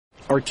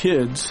Our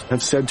kids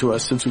have said to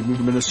us since we moved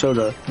to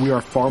Minnesota, we are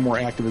far more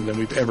active than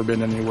we've ever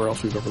been anywhere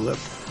else we've ever lived.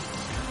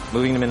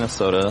 Moving to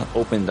Minnesota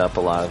opened up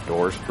a lot of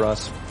doors for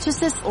us.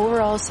 Just this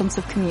overall sense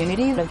of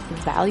community, the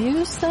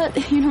values that,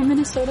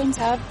 Minnesotans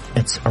have.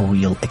 It's a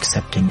real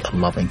accepting,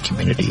 loving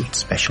community,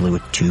 especially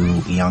with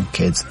 2 young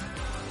kids.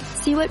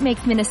 See what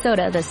makes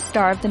Minnesota the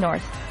star of the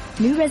North.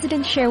 New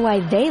residents share why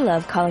they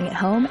love calling it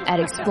home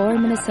at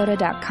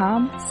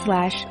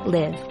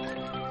exploreminnesota.com/live.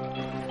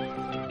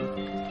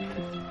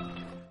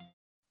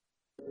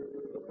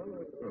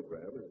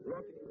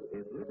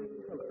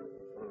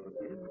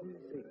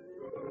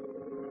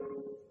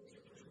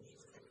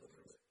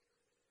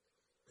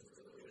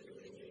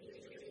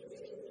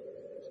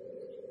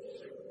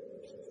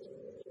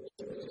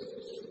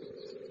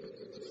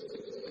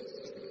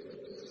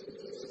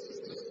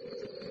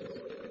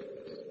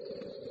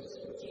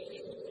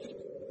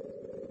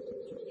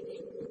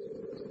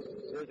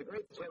 There's a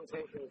great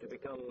temptation to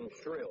become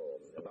shrill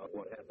about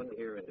what happened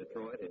here in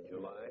Detroit in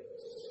July,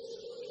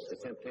 the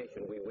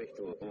temptation we wish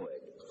to avoid.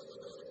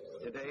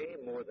 Today,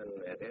 more than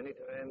at any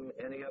time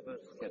any of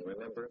us can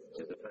remember,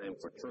 is a time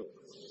for truth,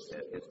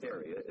 and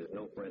hysteria is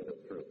no friend of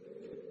truth.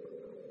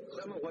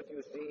 Some of what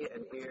you see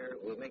and hear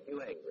will make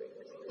you angry,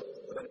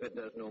 but if it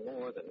does no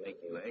more than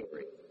make you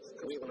angry,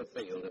 we will have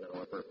failed in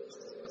our purpose.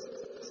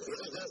 If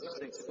it does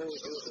not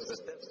expose you to the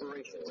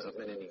desperation of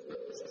many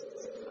Negroes,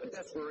 a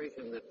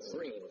desperation that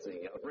breeds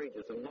the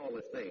outrageous and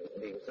lawless things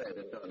being said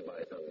and done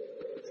by some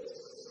Negroes.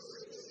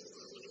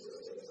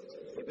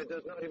 If it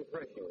does not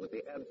impress you with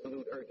the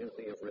absolute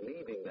urgency of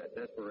relieving that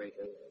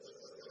desperation,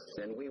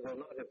 then we will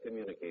not have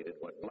communicated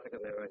what Black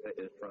America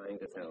is trying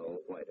to tell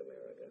White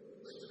America.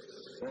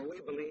 For we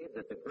believe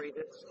that the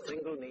greatest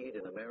single need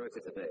in America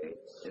today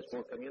is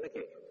for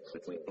communication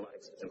between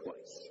blacks and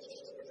whites.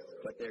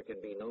 But there can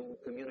be no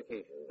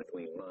communication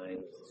between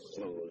minds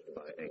closed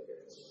by anger.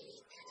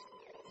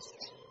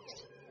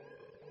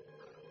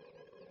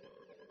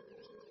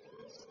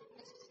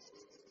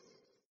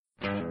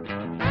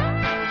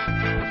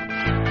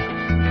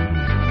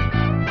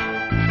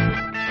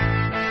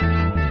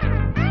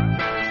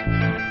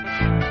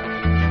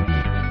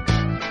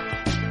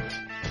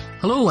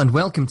 Hello and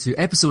welcome to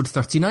episode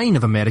 39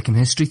 of American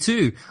History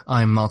 2.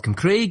 I'm Malcolm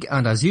Craig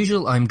and as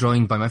usual I'm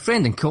joined by my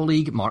friend and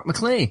colleague Mark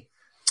McClay.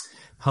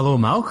 Hello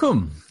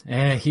Malcolm.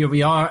 Here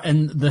we are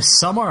in the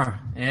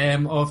summer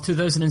of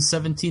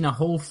 2017, a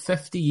whole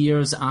 50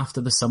 years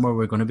after the summer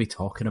we're going to be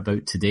talking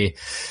about today.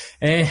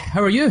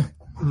 How are you?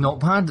 Not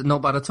bad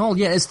at all.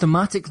 Yeah, it's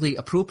thematically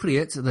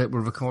appropriate that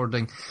we're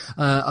recording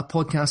a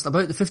podcast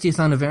about the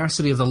 50th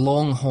anniversary of the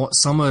long, hot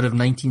summer of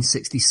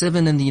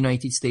 1967 in the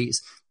United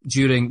States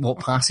during what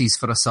passes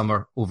for a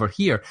summer over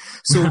here.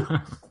 So,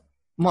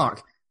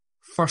 Mark,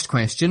 first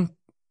question.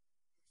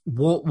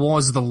 What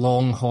was the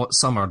long, hot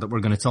summer that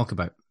we're going to talk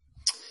about?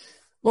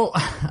 Well,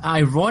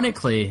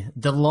 ironically,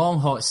 the long,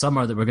 hot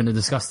summer that we're going to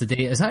discuss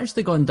today has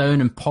actually gone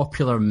down in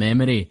popular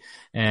memory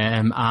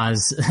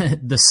as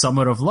the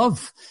Summer of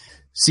Love.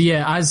 So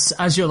yeah,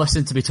 as you're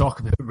listening to me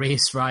talk about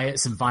race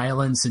riots and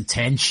violence and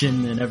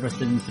tension and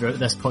everything throughout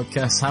this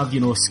podcast, have,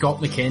 Scott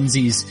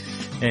McKenzie's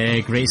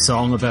great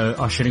song about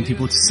ushering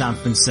people to San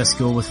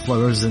Francisco with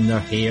flowers in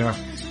their hair,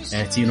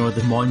 to,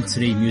 the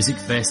Monterey Music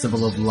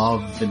Festival of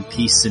Love and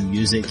Peace and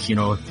Music,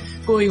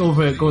 going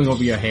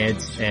over your head,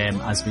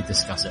 as we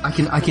discuss it. I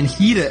can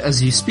hear it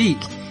as you speak.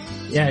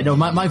 Yeah, no,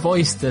 my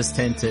voice does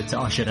tend to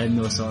usher in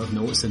those sort of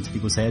notes into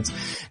people's heads.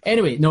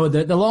 Anyway, no,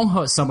 the long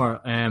hot summer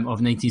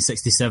of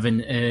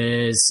 1967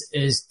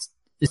 is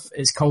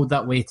called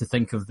that way to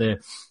think of the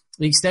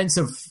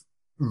extensive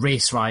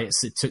race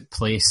riots that took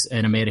place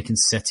in American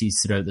cities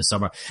throughout the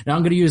summer. Now,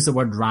 I'm going to use the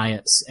word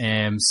riots.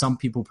 Some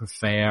people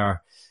prefer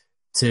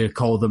to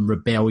call them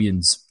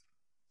rebellions.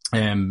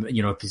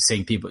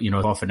 Saying people,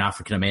 often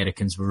African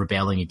Americans were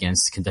rebelling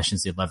against the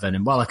conditions they live in.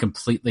 And while I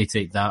completely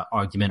take that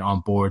argument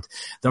on board,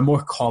 they're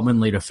more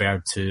commonly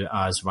referred to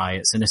as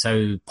riots. And it's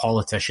how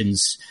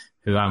politicians,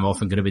 who I'm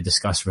often going to be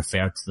discussed,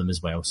 refer to them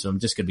as well. So I'm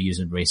just going to be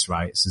using race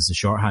riots as the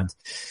shorthand.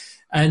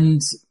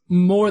 And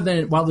while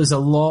there's a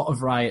lot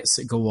of riots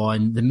that go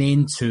on, the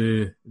main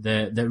two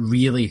that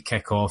really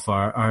kick off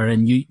are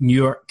in New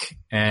York,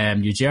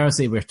 New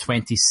Jersey, where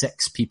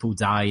 26 people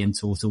die in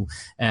total.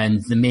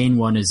 And the main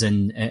one is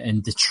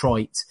in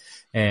Detroit,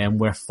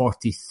 where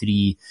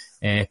 43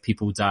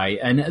 people die.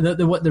 And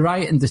the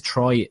riot in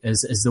Detroit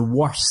is the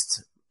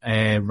worst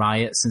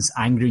riot since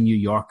angry New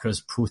Yorkers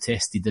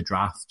protested the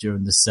draft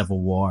during the Civil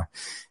War.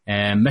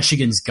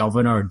 Michigan's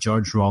governor,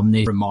 George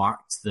Romney,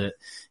 remarked that,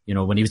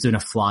 when he was doing a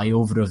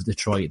flyover of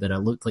Detroit, that it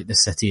looked like the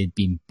city had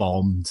been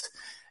bombed.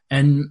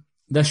 And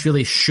this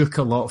really shook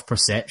a lot of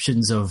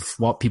perceptions of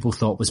what people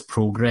thought was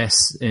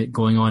progress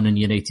going on in the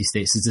United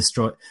States.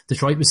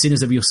 Detroit was seen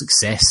as a real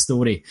success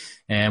story,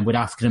 where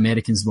African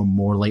Americans were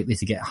more likely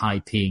to get high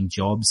paying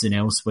jobs than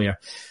elsewhere.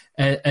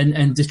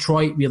 And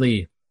Detroit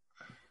really,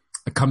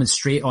 coming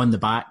straight on the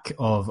back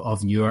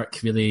of New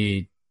York,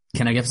 really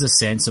kind of gives a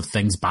sense of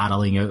things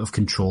barreling out of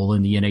control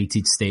in the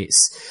United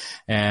States.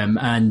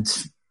 And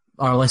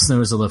our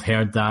listeners will have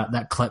heard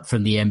that clip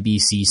from the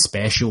NBC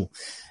special,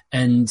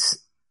 and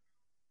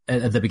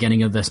at the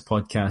beginning of this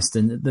podcast,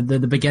 and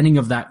the beginning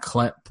of that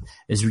clip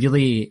is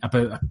really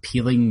about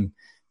appealing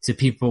to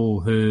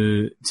people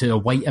to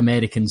white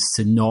Americans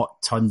to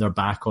not turn their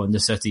back on the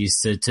cities,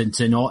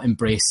 to not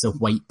embrace the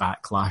white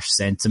backlash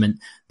sentiment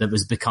that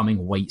was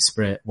becoming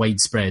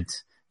widespread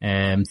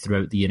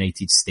throughout the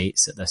United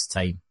States at this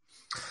time.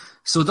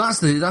 So that's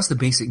the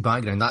basic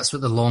background. That's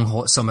what the long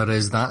hot summer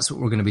is. That's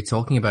what we're going to be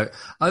talking about.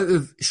 Out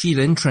of sheer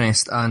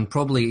interest, and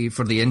probably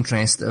for the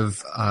interest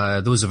of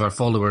those of our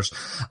followers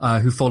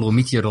who follow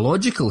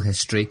meteorological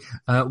history,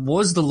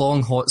 was the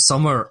long hot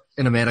summer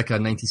in America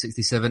in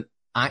 1967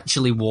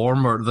 actually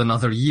warmer than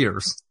other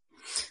years?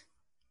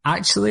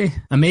 Actually,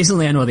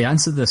 amazingly, I know the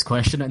answer to this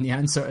question, and the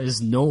answer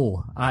is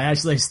no. I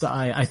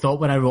thought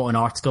when I wrote an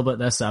article about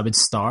this, I would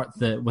start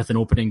with an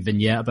opening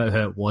vignette about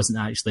how it wasn't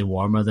actually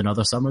warmer than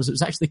other summers. It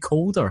was actually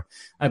colder,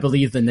 I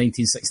believe, than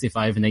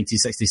 1965 and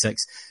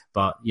 1966.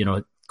 But,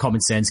 common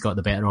sense got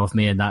the better of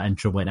me, and that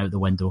intro went out the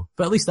window.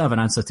 But at least I have an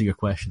answer to your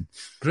question.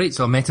 Great,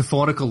 so a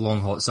metaphorical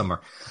long hot summer.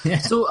 Yeah.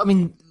 So,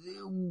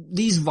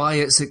 these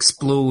riots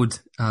explode,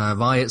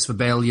 riots,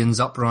 rebellions,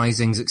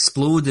 uprisings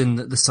explode in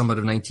the summer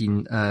of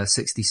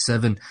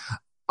 1967.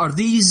 Are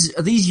these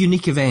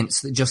unique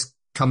events that just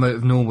come out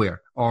of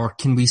nowhere, or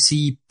can we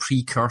see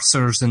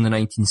precursors in the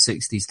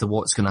 1960s to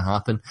what's going to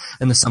happen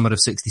in the summer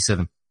of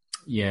 67?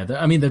 Yeah,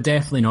 they're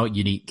definitely not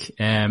unique.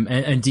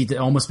 Indeed, it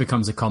almost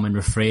becomes a common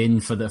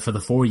refrain for the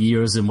 4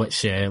 years in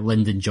which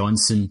Lyndon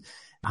Johnson,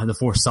 the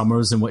 4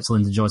 summers in which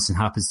Lyndon Johnson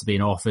happens to be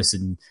in office,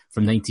 and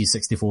from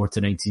 1964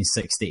 to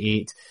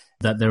 1968,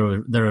 that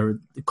the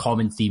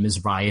common theme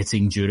is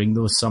rioting during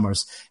those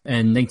summers.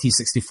 In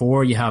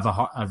 1964, you have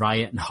a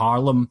riot in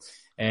Harlem,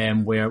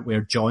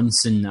 where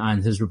Johnson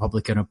and his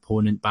Republican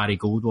opponent Barry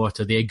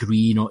Goldwater, they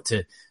agree not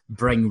to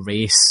bring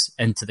race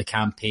into the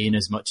campaign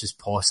as much as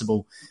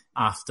possible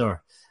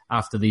after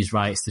these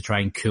riots, to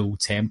try and cool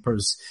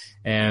tempers.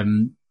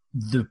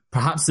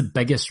 Perhaps the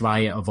biggest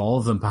riot of all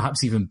of them,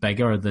 perhaps even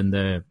bigger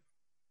than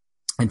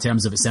in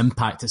terms of its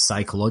impact, its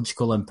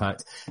psychological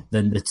impact,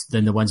 than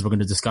the ones we're going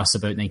to discuss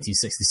about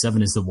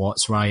 1967, is the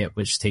Watts riot,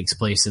 which takes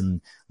place in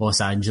Los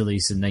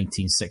Angeles in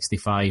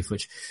 1965,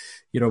 which,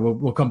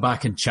 we'll come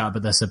back and chat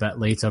about this a bit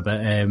later,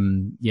 but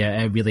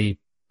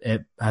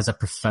it has a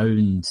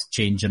profound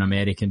change in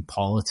American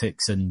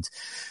politics, and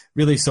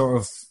really sort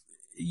of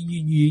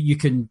you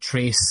can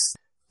trace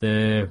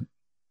the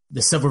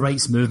civil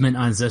rights movement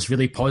as this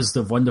really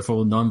positive,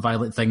 wonderful,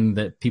 non-violent thing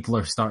that people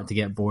are starting to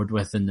get bored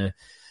with, and the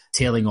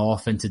tailing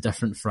off into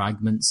different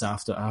fragments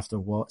after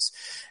Watts.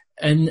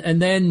 And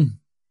then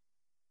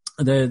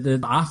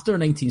after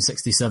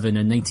 1967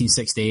 and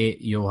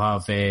 1968, you'll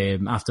have,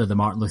 after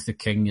Martin Luther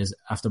King is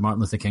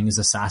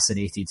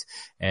assassinated,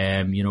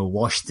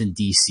 Washington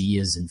DC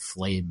is in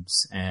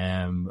flames,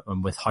 and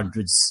with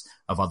hundreds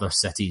of other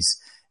cities,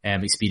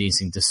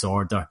 experiencing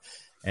disorder,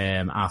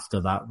 after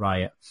that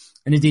riot.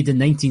 And indeed, in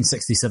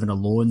 1967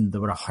 alone,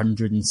 there were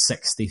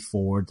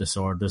 164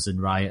 disorders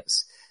and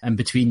riots. And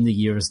between the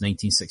years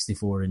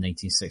 1964 and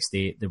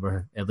 1968, there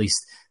were at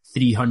least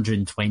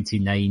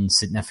 329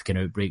 significant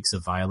outbreaks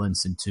of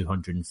violence in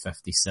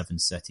 257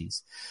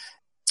 cities.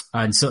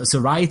 And so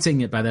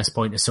rioting by this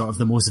point is sort of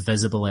the most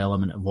visible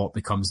element of what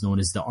becomes known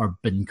as the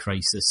urban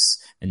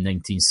crisis in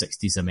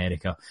 1960s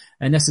America.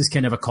 And this is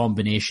kind of a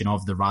combination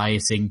of the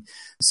rioting,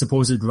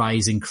 supposed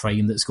rise in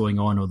crime that's going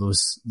on, although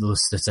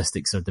those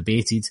statistics are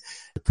debated,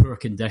 the poor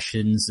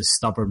conditions, the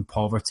stubborn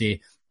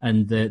poverty,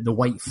 and the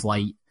white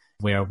flight,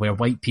 where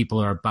white people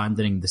are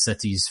abandoning the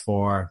cities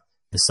for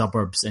the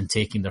suburbs and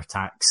taking their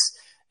tax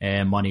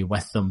money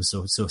with them.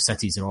 So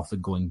cities are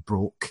often going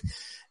broke.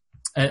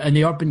 And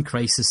the urban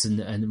crisis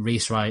and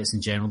race riots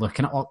in general are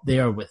kind of up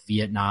there with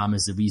Vietnam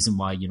as the reason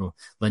why,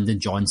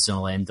 Lyndon Johnson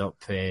will end up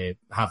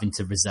having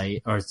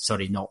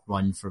to not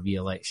run for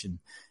re-election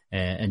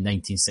in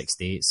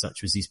 1968.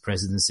 Such was his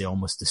presidency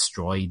almost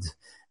destroyed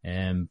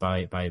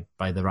by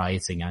the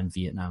rioting and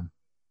Vietnam.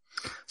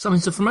 So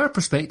from our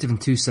perspective in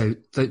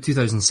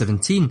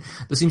 2017,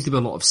 there seems to be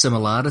a lot of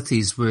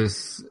similarities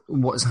with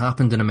what's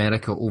happened in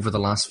America over the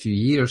last few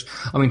years.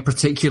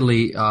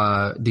 Particularly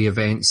the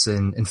events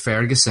in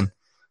Ferguson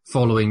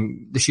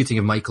following the shooting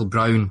of Michael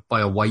Brown by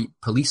a white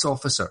police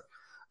officer.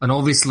 And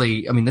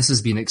obviously, this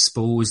has been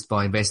exposed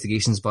by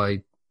investigations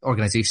by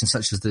organizations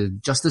such as the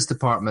Justice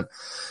Department,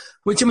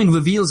 which,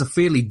 reveals a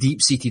fairly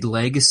deep-seated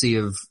legacy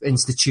of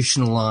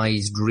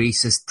institutionalized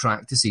racist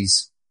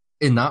practices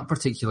in that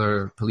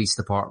particular police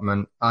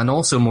department, and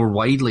also more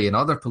widely in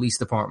other police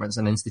departments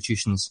and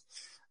institutions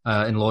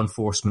in law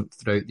enforcement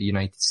throughout the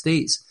United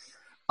States.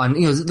 And,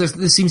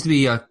 there seems to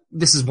be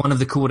this is one of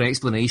the core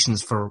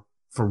explanations for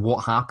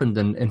what happened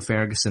in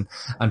Ferguson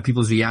and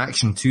people's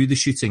reaction to the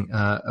shooting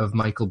of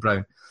Michael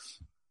Brown.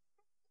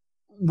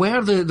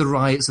 Were the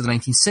riots of the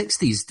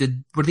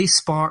 1960s, were they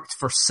sparked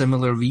for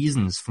similar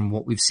reasons from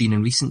what we've seen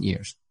in recent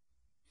years?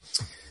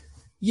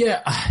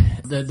 Yeah,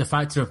 the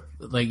factor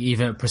of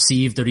even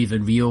perceived or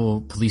even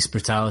real police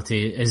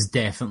brutality is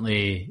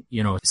definitely,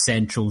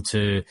 central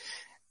to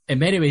in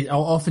many ways,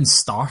 often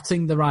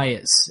starting the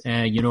riots.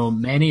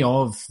 Many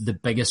of the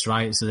biggest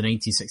riots of the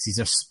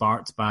 1960s are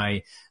sparked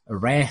by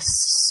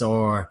arrests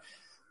or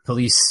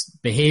police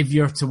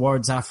behavior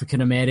towards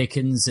African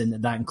Americans,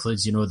 and that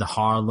includes, the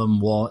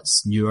Harlem,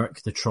 Watts,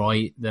 Newark,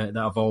 Detroit that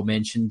I've all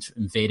mentioned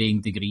in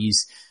varying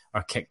degrees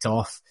are kicked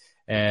off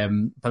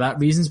for that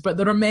reasons. But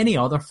there are many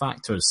other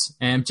factors,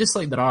 just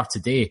like there are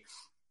today,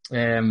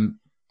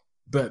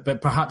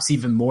 but perhaps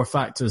even more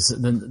factors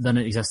than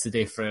it exists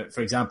today.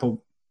 For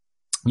example,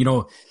 we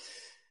all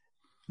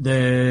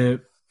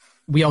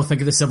think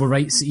of the civil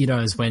rights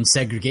era as when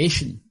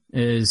segregation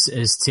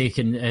is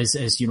taken as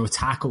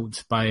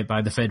tackled by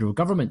the federal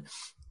government,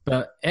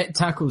 but it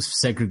tackles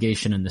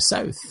segregation in the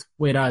South,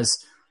 whereas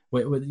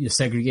with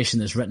segregation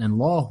that's written in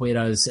law,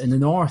 whereas in the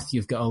North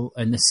you've got,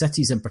 in the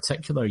cities in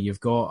particular,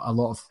 you've got a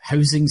lot of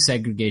housing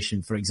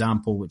segregation, for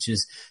example, which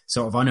is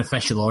sort of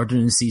unofficial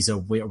ordinances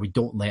of where we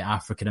don't let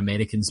African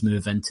Americans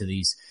move into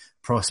these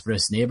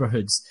prosperous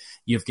neighborhoods.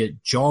 You've got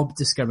job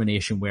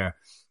discrimination where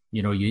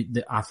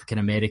the African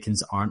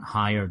Americans aren't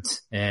hired.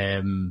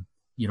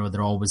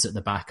 They're always at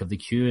the back of the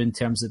queue in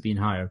terms of being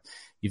hired.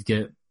 You've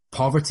got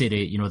poverty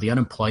rate, the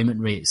unemployment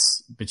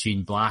rates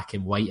between black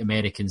and white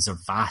Americans are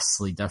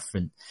vastly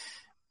different.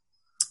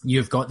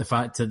 You've got the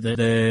fact that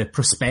the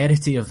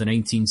prosperity of the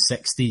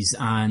 1960s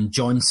and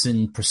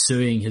Johnson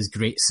pursuing his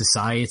Great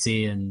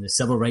Society and the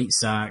Civil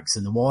Rights Acts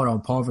and the war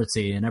on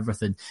poverty and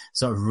everything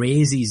sort of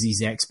raises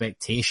these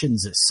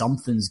expectations that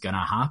something's going to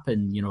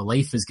happen,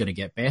 life is going to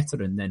get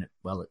better, and then,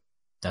 it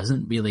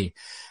doesn't really.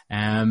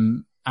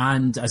 And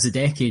as the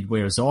decade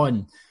wears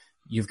on,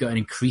 you've got an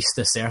increased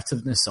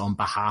assertiveness on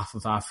behalf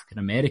of African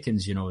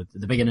Americans. At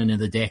the beginning of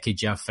the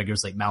decade, you have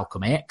figures like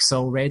Malcolm X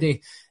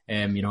already,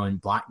 in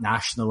black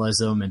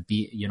nationalism and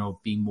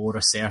being more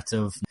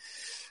assertive.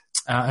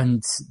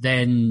 And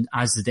then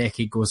as the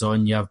decade goes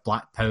on, you have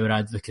black power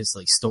advocates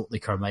like Stokely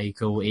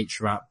Carmichael, H.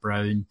 Rap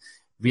Brown,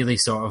 really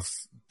sort of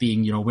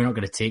being, we're not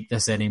going to take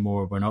this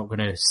anymore. We're not going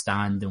to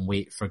stand and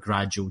wait for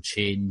gradual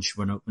change.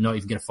 We're not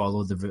even going to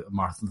follow the route of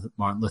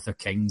Martin Luther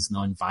King's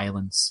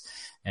nonviolence.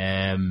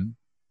 And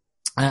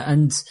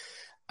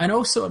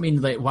also,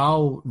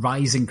 while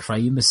rising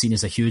crime is seen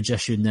as a huge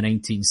issue in the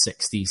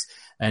 1960s,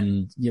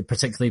 and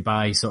particularly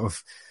by sort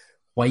of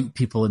white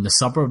people in the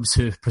suburbs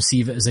who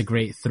perceive it as a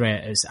great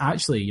threat, it's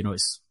actually,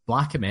 it's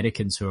black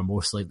Americans who are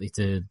most likely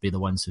to be the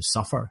ones who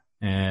suffer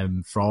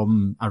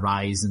from a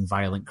rise in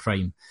violent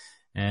crime.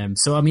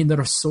 There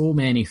are so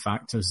many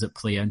factors that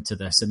play into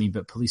this.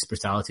 But police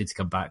brutality, to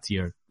come back to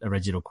your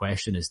original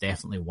question, is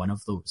definitely one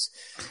of those.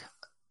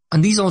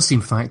 And these all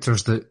seem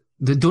factors that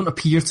don't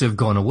appear to have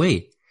gone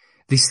away.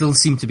 They still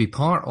seem to be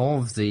part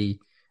of the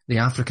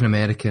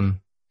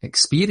African-American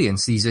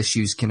experience. These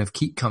issues kind of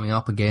keep coming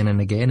up again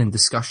and again in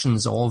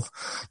discussions of,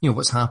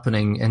 what's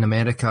happening in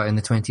America in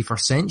the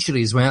 21st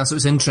century as well. So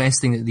it's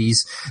interesting that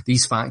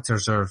these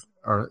factors are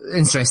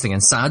interesting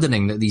and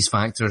saddening that these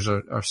factors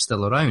are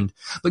still around.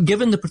 But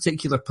given the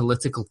particular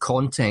political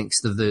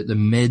context of the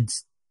mid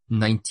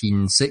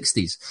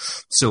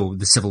 1960s, so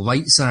the Civil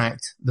Rights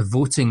Act, the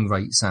Voting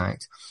Rights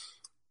Act,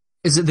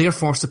 is it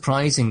therefore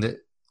surprising that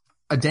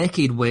a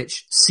decade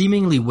which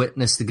seemingly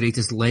witnessed the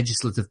greatest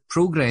legislative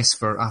progress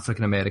for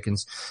African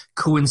Americans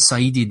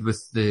coincided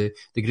with the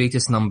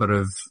greatest number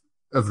of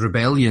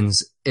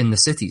rebellions in the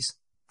cities?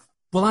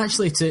 Well,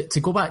 actually, to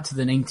go back to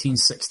the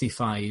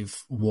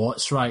 1965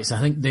 Watts riots, I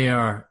think they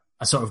are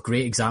a sort of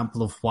great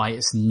example of why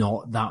it's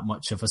not that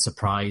much of a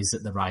surprise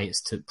that the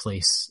riots took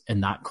place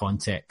in that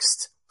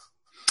context.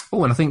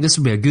 Oh, and I think this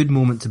would be a good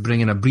moment to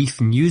bring in a brief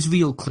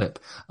newsreel clip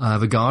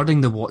regarding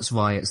the Watts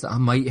riots that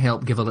might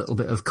help give a little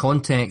bit of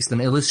context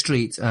and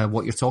illustrate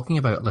what you're talking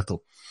about a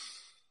little.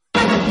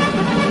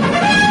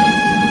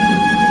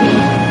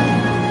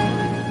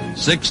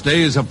 6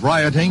 days of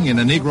rioting in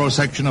a Negro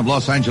section of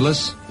Los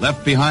Angeles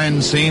left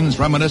behind scenes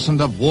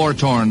reminiscent of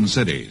war-torn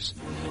cities.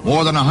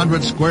 More than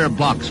 100 square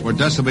blocks were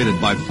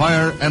decimated by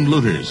fire and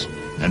looters,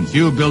 and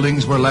few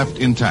buildings were left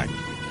intact.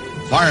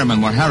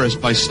 Firemen were harassed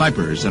by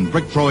snipers and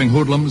brick-throwing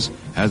hoodlums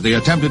as they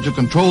attempted to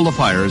control the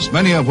fires,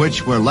 many of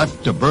which were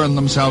left to burn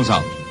themselves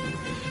out.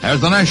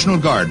 As the National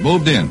Guard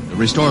moved in to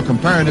restore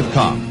comparative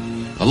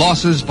calm, the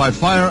losses by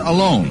fire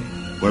alone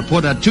were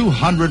put at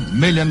 $200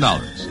 million.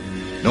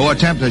 No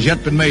attempt has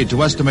yet been made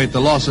to estimate the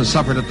losses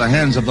suffered at the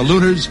hands of the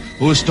looters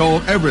who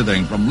stole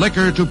everything from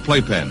liquor to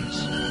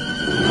playpens.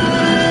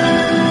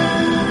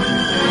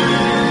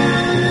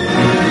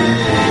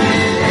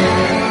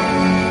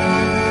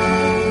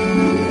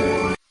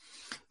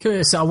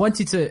 Cool. So I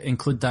wanted to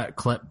include that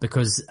clip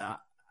because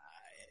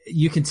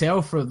you can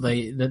tell from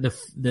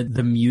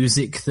the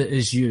music that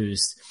is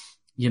used,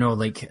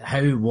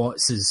 how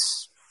Watts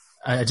is.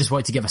 I just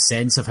wanted to give a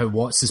sense of how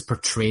Watts is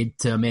portrayed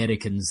to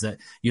Americans, that,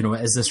 it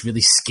is this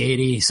really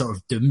scary sort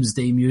of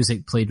doomsday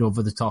music played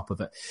over the top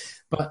of it.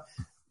 But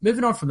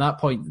moving on from that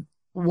point,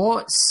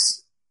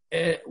 Watts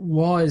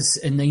was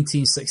in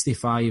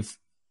 1965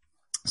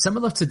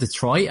 similar to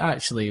Detroit,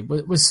 actually,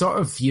 was sort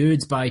of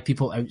viewed by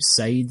people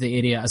outside the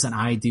area as an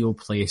ideal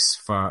place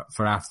for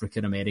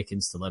African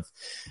Americans to live.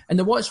 And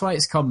the Watts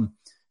riots come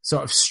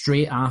sort of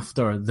straight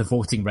after the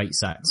Voting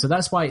Rights Act. So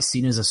that's why it's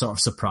seen as a sort of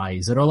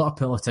surprise. There are a lot of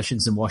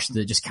politicians in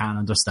Washington that just can't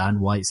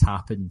understand why it's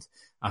happened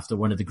after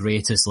one of the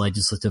greatest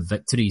legislative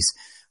victories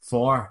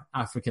for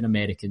African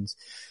Americans.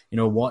 You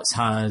know, Watts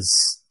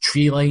has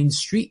tree-lined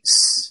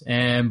streets,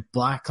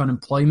 black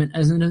unemployment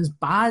isn't as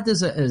bad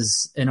as it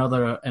is in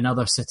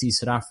other cities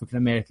for African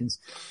Americans.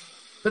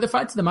 But the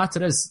fact of the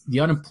matter is, the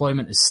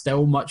unemployment is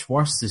still much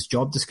worse. There's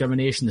job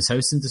discrimination, there's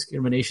housing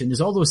discrimination,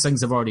 there's all those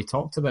things I've already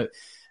talked about.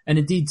 And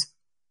indeed,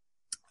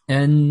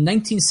 in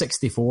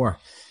 1964,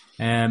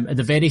 at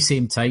the very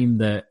same time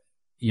that,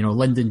 you know,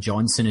 Lyndon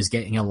Johnson is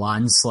getting a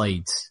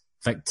landslide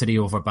victory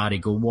over Barry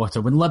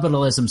Goldwater, when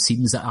liberalism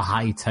seems at a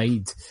high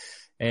tide,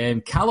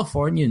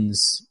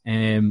 Californians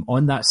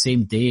on that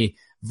same day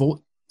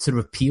vote to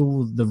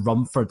repeal the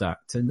Rumford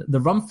Act. And the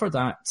Rumford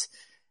Act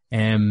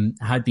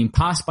had been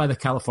passed by the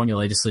California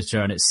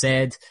legislature, and it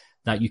said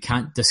that you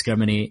can't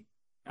discriminate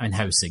in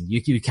housing.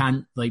 You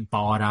can't like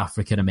bar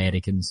African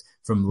Americans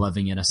from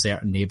living in a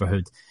certain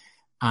neighborhood.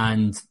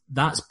 And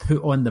that's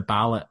put on the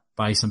ballot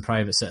by some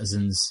private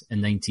citizens in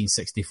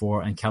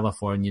 1964, and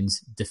Californians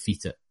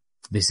defeat it.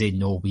 They say,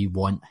 no, we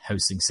want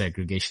housing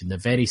segregation. The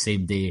very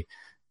same day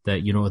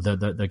that, you know,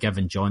 they're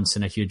giving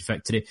Johnson a huge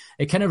victory.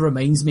 It kind of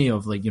reminds me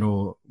of, like, you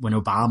know, when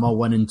Obama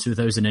won in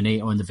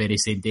 2008, on the very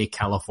same day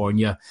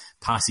California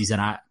passes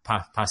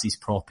passes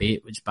Prop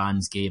 8, which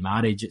bans gay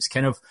marriage. It's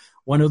kind of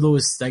one of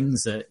those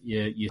things that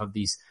you have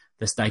this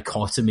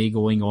dichotomy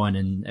going on,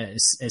 and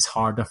it's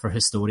harder for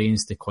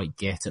historians to quite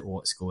get at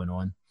what's going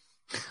on.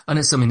 And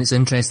it's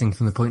interesting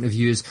from the point of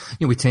view is,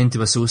 you know, we tend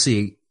to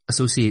associate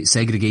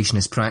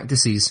segregationist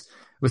practices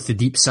with the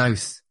Deep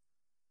South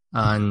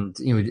and,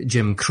 you know,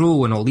 Jim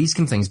Crow and all these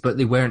kind of things, but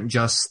they weren't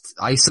just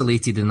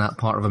isolated in that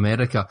part of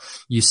America.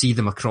 You see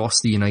them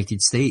across the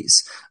United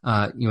States,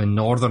 you know, in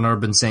northern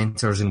urban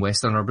centers, in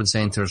western urban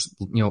centers,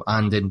 you know,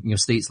 and in, you know,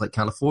 states like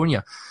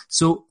California.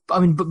 So, I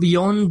mean, but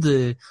beyond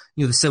the,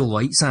 you know, the Civil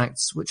Rights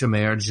Acts, which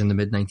emerged in the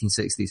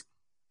mid-1960s,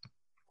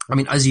 I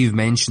mean, as you've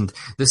mentioned,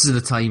 this is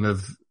the time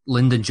of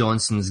Lyndon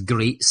Johnson's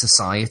Great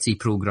Society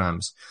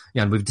programs.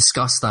 Yeah, and we've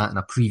discussed that in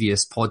a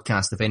previous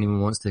podcast if anyone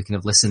wants to kind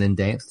of listen in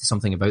depth to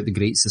something about the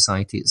Great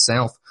Society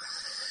itself.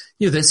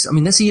 You know,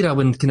 this era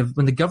when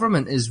the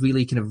government is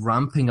really kind of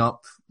ramping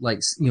up, like,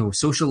 you know,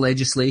 social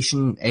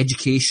legislation,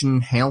 education,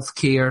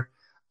 healthcare,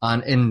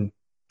 and in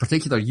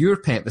particular your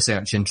pet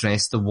research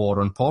interest, the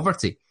war on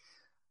poverty.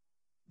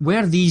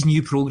 Were these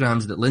new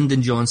programs that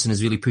Lyndon Johnson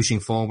is really pushing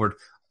forward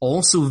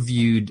also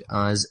viewed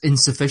as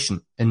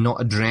insufficient in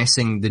not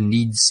addressing the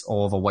needs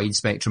of a wide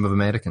spectrum of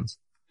Americans?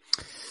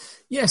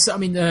 Yes, I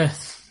mean,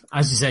 as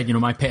you said, you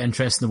know, my pet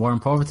interest in the war on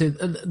poverty.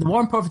 The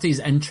war on poverty is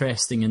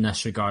interesting in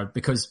this regard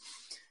because,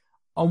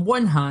 on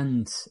one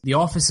hand, the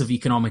Office of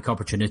Economic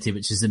Opportunity,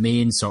 which is the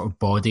main sort of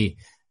body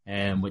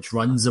which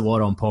runs the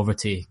war on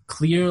poverty,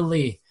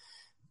 clearly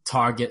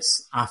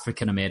targets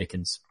African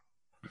Americans.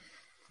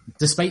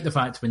 Despite the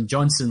fact when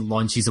Johnson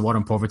launches the war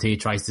on poverty, he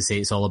tries to say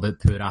it's all about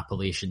poor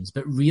Appalachians,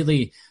 but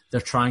really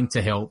they're trying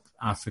to help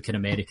African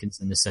Americans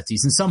in the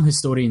cities. And some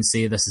historians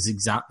say this is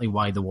exactly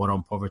why the war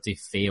on poverty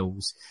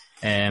fails,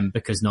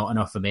 because not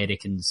enough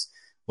Americans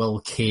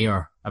will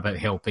care about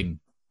helping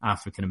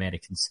African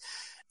Americans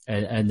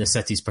in the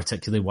cities,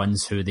 particularly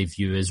ones who they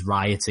view as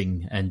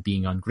rioting and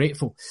being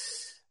ungrateful.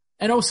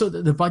 And also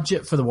the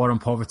budget for the war on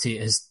poverty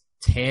is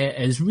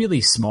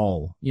really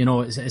small. You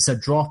know, it's a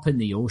drop in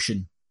the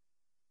ocean.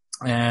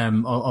 Of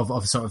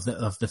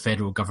the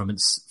federal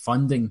government's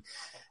funding.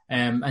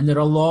 And there are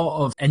a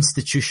lot of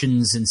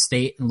institutions and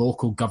state and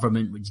local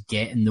government which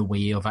get in the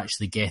way of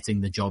actually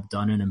getting the job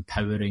done and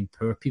empowering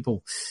poor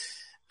people.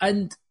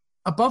 And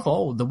above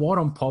all, the war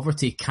on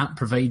poverty can't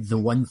provide the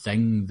one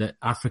thing that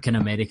African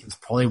Americans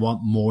probably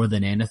want more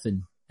than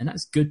anything, and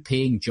that's good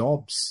paying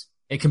jobs.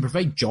 It can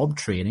provide job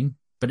training,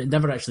 but it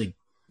never actually,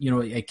 you know,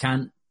 it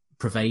can't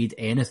provide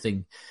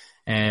anything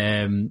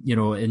you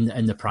know,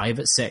 in the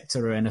private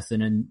sector or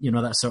anything. And, you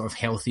know, that sort of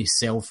healthy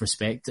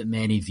self-respect that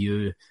many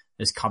view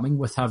as coming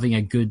with having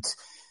a good,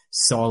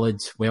 solid,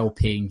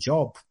 well-paying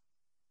job.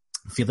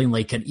 Feeling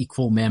like an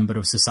equal member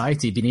of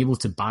society, being able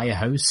to buy a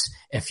house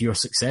if you're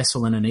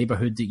successful in a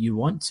neighborhood that you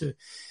want to.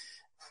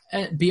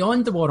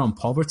 Beyond the war on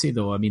poverty,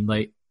 though, I mean,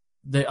 like,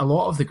 a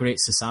lot of the Great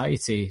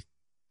Society,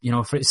 you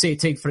know,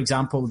 take, for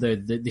example,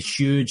 the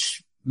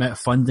huge amount of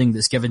funding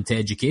that's given to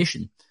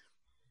education.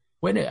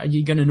 When are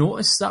you going to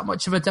notice that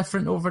much of a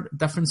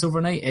difference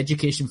overnight?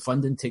 Education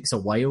funding takes a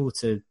while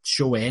to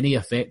show any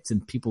effect in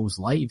people's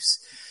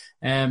lives.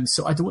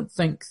 So I don't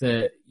think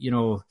that, you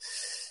know,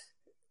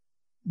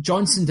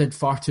 Johnson did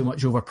far too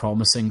much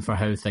over-promising for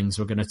how things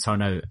were going to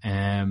turn out,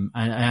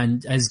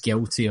 and is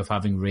guilty of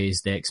having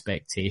raised the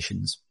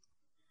expectations.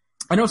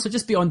 And also,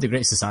 just beyond the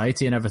Great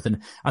Society and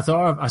everything, I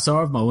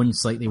saw my own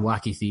slightly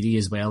wacky theory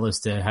as well as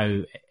to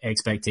how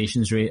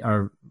expectations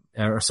are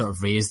sort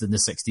of raised in the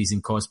 60s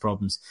and caused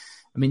problems.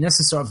 I mean, this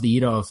is sort of the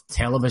era of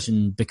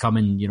television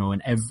becoming, you know,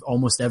 in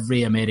almost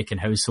every American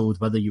household,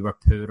 whether you were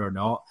poor or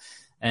not.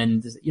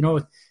 And, you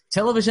know,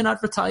 television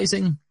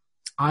advertising,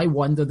 I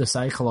wonder the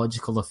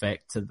psychological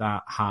effect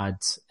that had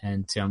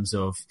in terms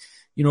of,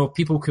 you know,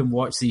 people can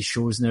watch these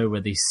shows now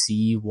where they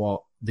see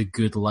what the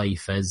good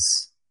life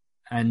is.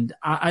 And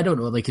I don't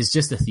know, like, it's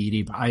just a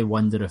theory, but I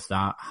wonder if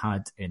that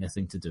had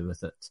anything to do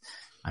with it.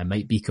 I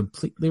might be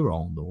completely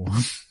wrong, though.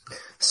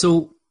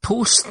 So,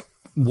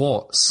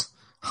 post-Watts,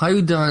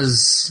 how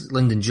does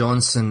Lyndon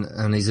Johnson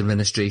and his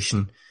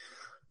administration,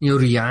 you know,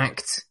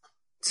 react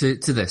to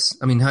this?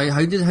 I mean,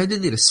 how did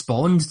they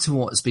respond to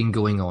what's been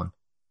going on?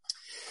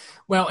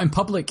 Well, in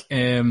public,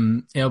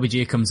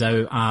 LBJ comes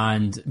out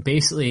and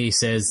basically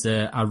says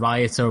that a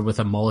rioter with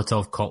a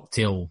Molotov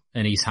cocktail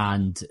in his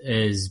hand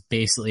is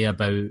basically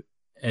about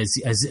as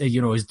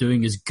you know, is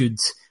doing as good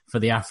for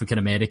the African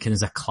American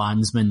as a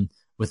Klansman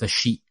with a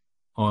sheet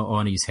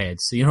on his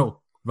head. So, you know,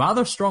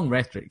 rather strong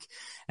rhetoric.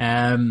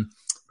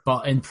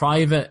 But in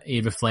private,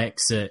 he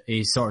reflects it.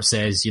 He sort of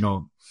says, you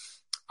know,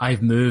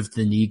 I've moved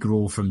the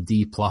Negro from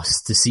D+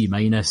 to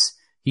C-.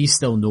 He's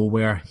still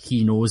nowhere.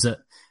 He knows it.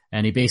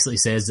 And he basically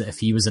says that if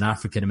he was an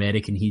African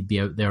American, he'd be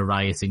out there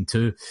rioting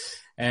too.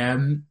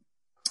 And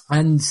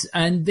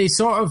they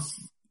sort of.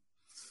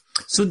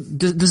 So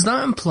does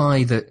that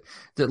imply that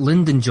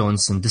Lyndon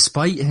Johnson,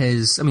 despite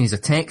his, I mean, he's a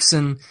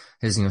Texan,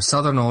 his, you know,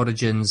 Southern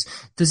origins,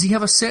 does he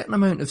have a certain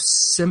amount of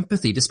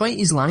sympathy, despite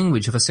his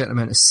language, have a certain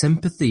amount of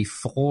sympathy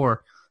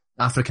for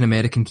African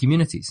American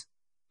communities?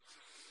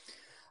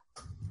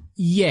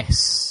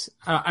 Yes,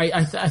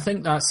 I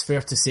think that's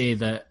fair to say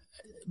that.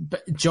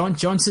 But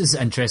Johnson's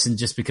interesting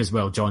just because,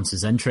 well,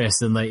 Johnson's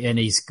interesting, like, and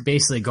he's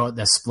basically got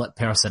this split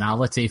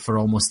personality for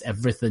almost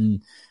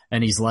everything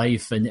in his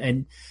life,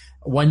 and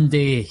one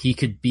day he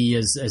could be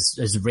as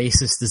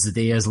racist as the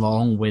day is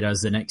long,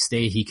 whereas the next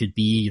day he could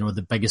be, you know,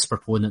 the biggest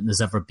proponent there's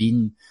ever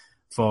been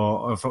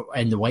for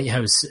in the White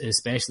House,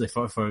 especially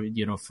for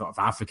you know, for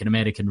African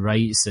American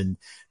rights and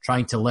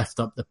trying to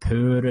lift up the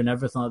poor and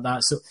everything like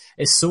that. So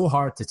it's so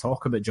hard to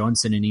talk about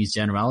Johnson in these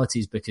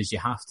generalities because you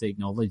have to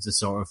acknowledge the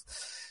sort of,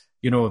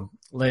 you know,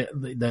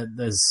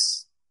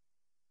 there's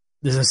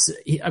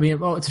I mean,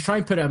 well, to try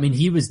and put it, I mean,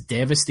 he was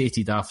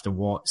devastated after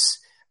Watts,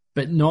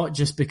 but not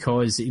just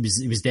because he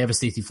was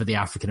devastated for the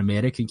African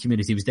American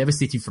community. He was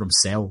devastated for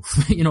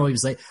himself. You know, he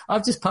was like,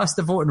 I've just passed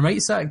the Voting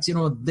Rights Act. You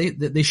know,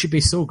 they should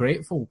be so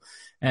grateful.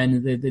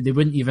 And they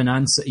wouldn't even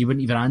answer. He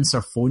wouldn't even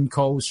answer phone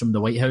calls from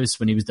the White House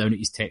when he was down at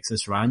his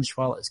Texas ranch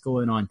while it's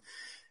going on.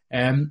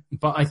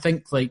 But I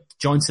think, like,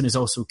 Johnson is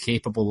also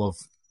capable of,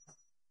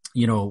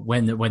 you know,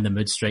 when the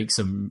mood strikes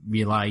him,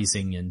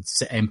 realizing and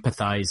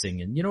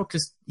empathizing, and, you know,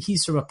 because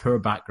he's from a poor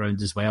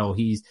background as well.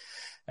 He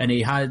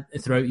had,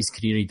 throughout his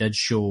career, he did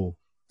show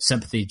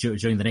sympathy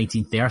during the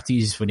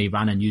 1930s when he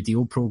ran a New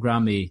Deal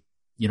program. He,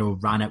 you know,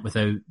 ran it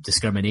without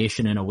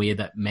discrimination in a way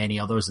that many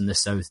others in the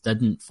South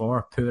didn't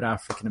for poor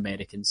African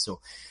Americans. So,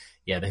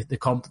 yeah,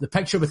 the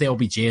picture with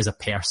LBJ as a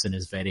person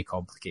is very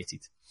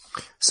complicated.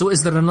 So,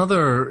 is there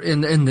another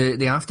in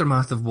the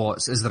aftermath of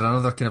Watts? Is there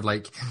another kind of,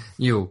 like,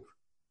 you know,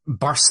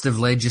 burst of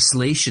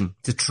legislation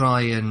to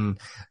try and,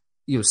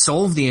 you know,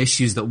 solve the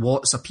issues that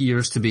Watts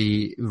appears to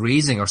be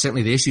raising, or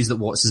certainly the issues that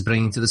Watts is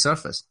bringing to the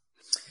surface?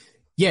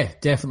 Yeah,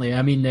 definitely.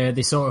 I mean,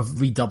 they sort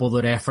of redouble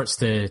their efforts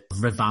to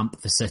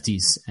revamp the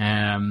cities,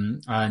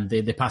 and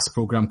they passed a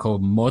program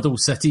called Model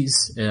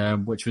Cities,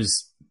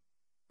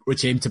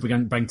 which aimed to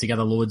bring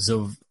together loads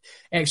of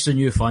extra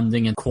new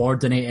funding and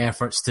coordinate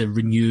efforts to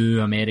renew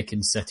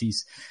American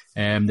cities.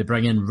 They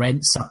bring in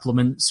rent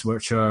supplements,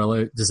 which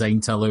are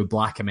designed to allow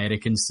Black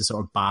Americans to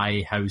sort of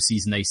buy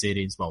houses in nice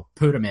areas. Well,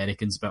 poor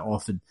Americans, but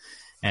often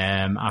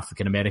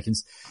African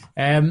Americans.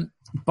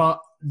 But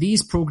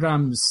these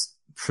programs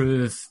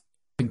prove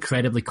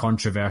incredibly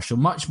controversial,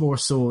 much more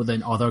so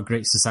than other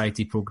Great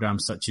Society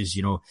programs such as,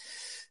 you know,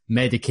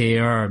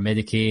 Medicare,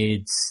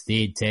 Medicaid,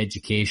 the aid to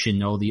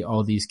education, all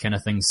these kind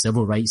of things,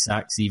 civil rights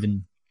acts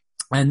even.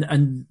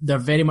 And they're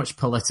very much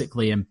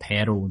politically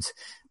imperiled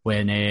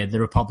when the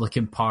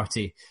Republican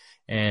Party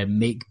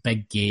make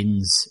big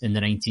gains in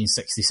the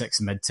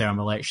 1966 midterm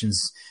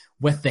elections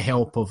with the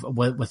help of a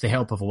white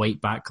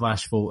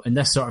backlash vote. And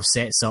this sort of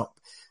sets up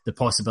the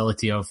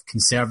possibility of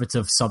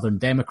conservative Southern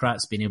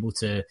Democrats being able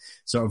to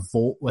sort of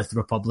vote with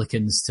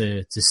Republicans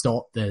to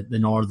stop the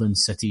northern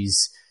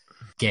cities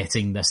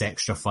getting this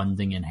extra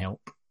funding and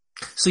help.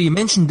 So you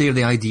mentioned there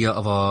the idea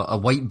of a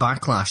white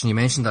backlash, and you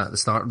mentioned that at the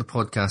start of the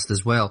podcast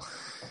as well.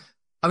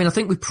 I mean, I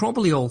think we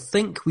probably all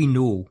think we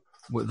know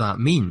what that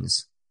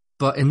means,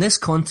 but in this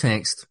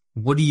context,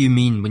 what do you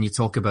mean when you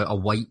talk about a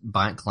white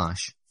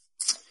backlash?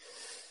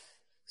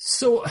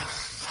 So,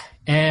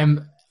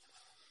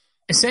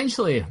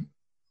 essentially,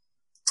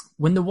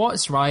 when the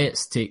Watts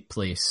riots take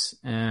place,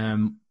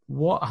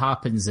 what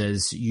happens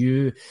is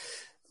you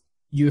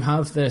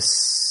have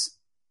this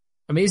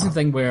amazing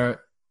thing where,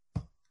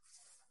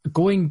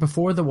 going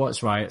before the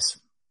Watts riots,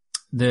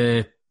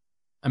 the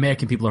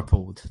American people are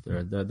polled.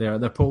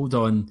 They're polled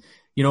on,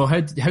 you know, how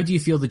do you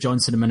feel the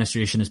Johnson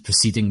administration is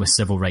proceeding with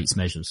civil rights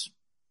measures?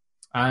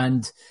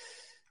 And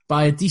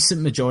by a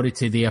decent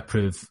majority, they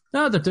approve.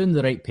 No, they're doing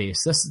the right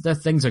pace.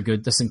 Things are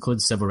good. This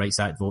includes Civil Rights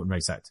Act, Voting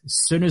Rights Act. As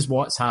soon as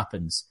what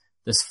happens,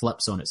 this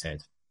flips on its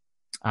head.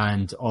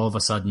 And all of a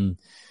sudden,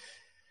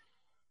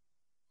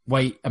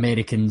 white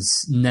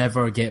Americans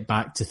never get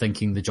back to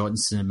thinking the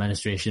Johnson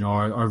administration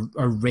or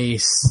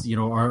race,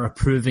 or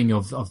approving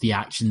of the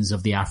actions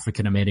of the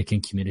African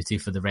American community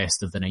for the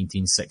rest of the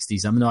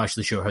 1960s. I'm not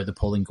actually sure how the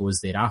polling goes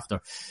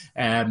thereafter.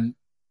 And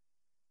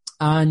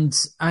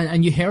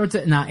you heard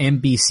it in that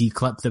NBC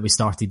clip that we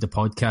started the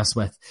podcast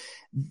with.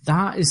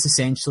 That is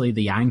essentially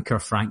the anchor,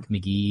 Frank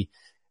McGee,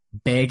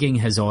 begging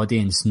his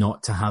audience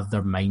not to have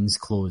their minds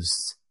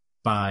closed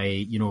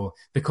by,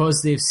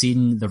 because they've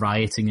seen the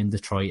rioting in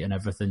Detroit and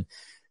everything.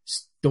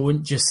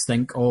 Don't just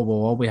think, oh, well,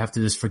 all we have to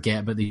do is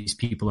forget about these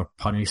people or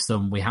punish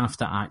them. We have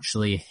to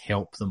actually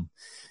help them.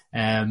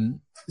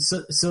 And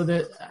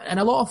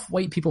a lot of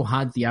white people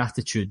had the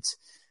attitude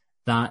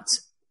that,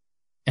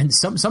 and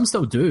some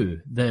still do,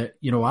 that,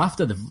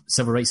 after the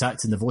Civil Rights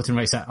Act and the Voting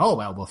Rights Act, oh,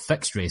 well, we've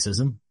fixed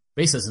racism.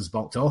 Racism's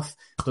blocked off.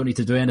 Don't need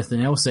to do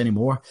anything else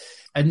anymore.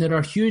 And there are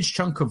a huge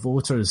chunk of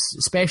voters,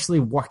 especially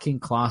working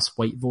class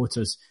white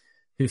voters,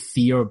 who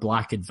fear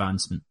black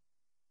advancement.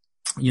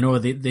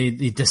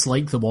 They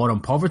dislike the war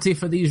on poverty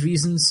for these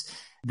reasons.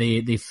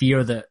 They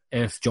fear that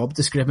if job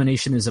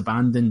discrimination is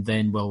abandoned,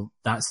 then, well,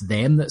 that's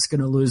them that's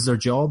going to lose their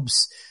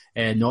jobs,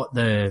 not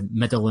the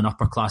middle and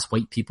upper class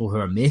white people who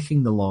are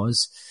making the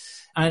laws.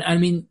 And I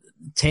mean,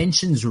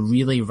 tensions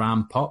really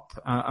ramp up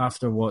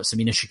afterwards. I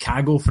mean, in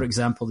Chicago, for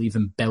example, they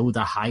even build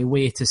a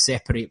highway to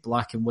separate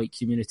black and white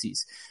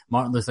communities.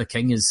 Martin Luther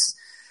King is,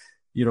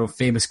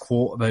 famous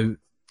quote about,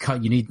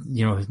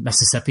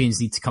 Mississippians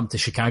need to come to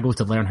Chicago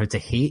to learn how to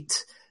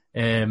hate,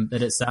 that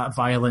it's that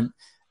violent.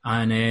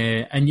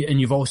 And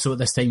you've also at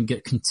this time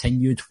got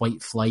continued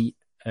white flight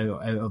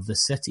out of the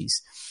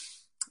cities.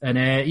 And,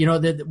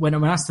 when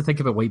I'm asked to think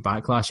about white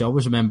backlash, I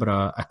always remember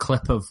a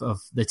clip of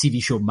the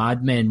TV show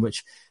Mad Men,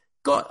 which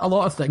got a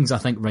lot of things, I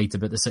think, right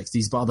about the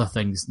 60s, but other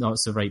things not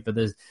so right. But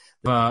there's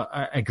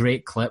a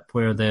great clip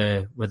where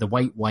the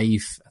white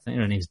wife, I think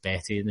her name's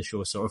Betty in the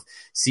show, sort of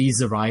sees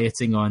the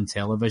rioting on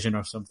television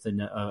or something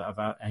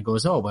and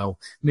goes, oh, well,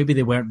 maybe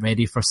they weren't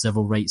ready for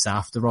civil rights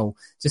after all.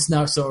 Just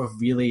now sort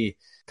of really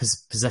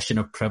position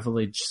of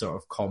privilege sort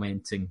of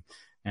commenting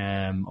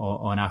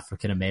on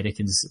African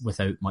Americans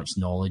without much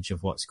knowledge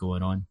of what's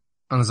going on.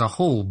 And there's a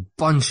whole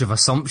bunch of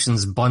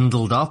assumptions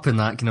bundled up in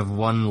that kind of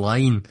one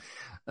line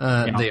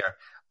there.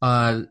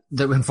 That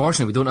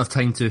unfortunately we don't have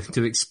time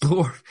to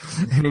explore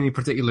in any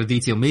particular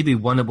detail. Maybe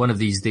one of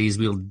these days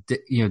we'll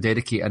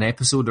dedicate an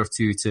episode or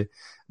two to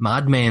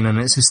Mad Men and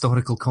its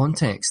historical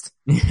context.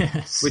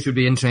 Yes, which would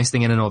be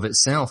interesting in and of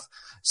itself.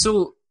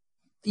 So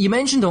you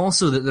mentioned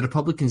also that the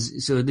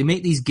Republicans, so they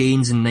make these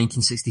gains in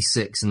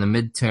 1966 in the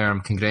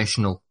midterm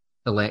congressional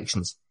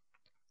elections,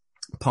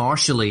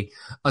 partially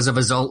as a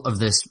result of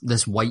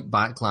this white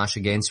backlash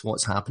against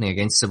what's happening,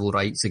 against civil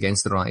rights,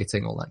 against the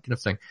rioting, all that kind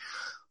of thing.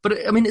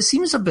 But I mean, it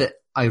seems a bit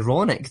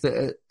ironic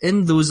that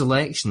in those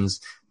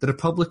elections, the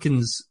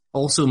Republicans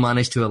also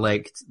managed to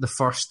elect the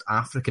first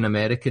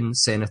African-American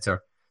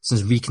senator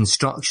since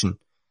Reconstruction,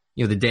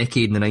 the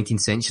decade in the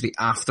 19th century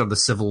after the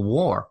Civil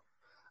War,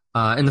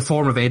 in the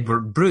form of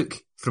Edward Brooke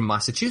from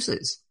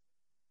Massachusetts.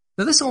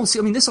 Now this all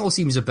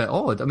seems a bit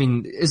odd. I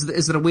mean, is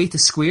there a way to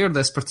square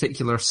this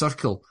particular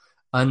circle?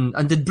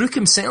 And did Brooke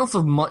himself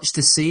have much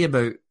to say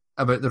about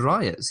the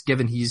riots,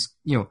 given he's,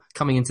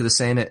 coming into the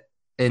Senate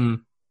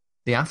in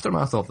the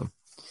aftermath of them?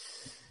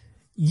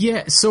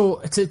 Yeah,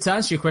 so to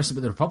answer your question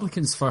about the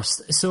Republicans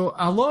first, so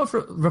a lot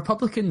of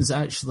Republicans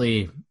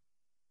actually,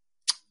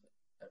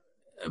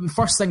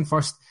 first thing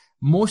first,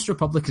 most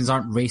Republicans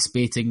aren't race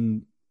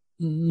baiting,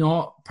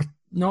 not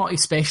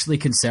especially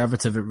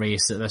conservative at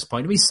race at this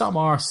point. I mean, some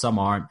are, some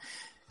aren't,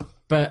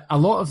 but a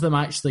lot of them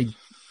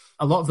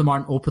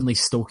aren't openly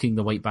stoking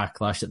the white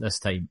backlash at this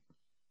time,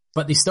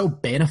 but they still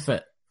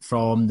benefit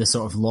from the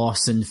sort of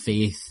loss in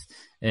faith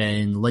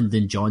in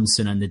Lyndon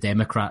Johnson and the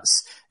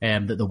Democrats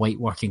that the white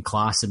working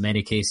class in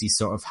many cases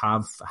sort of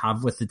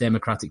have with the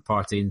Democratic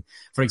Party. And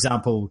for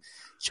example,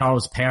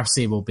 Charles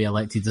Percy will be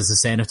elected as a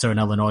senator in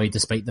Illinois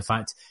despite the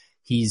fact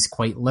he's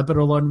quite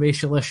liberal on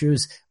racial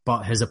issues,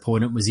 but his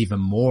opponent was even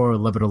more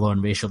liberal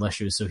on racial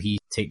issues, so he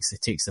takes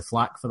the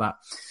flak for that.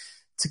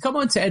 To come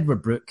on to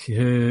Edward Brooke,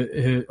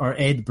 or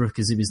Ed Brooke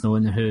as he was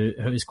known, who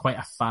is quite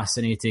a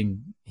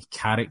fascinating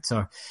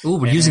character. Oh,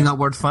 we're using that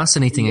word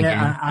fascinating again.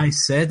 Yeah, I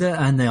said it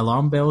and the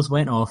alarm bells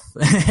went off.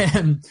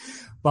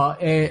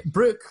 But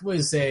Brooke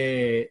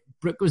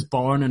was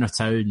born in a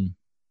town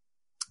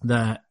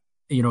that,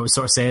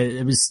 sort of said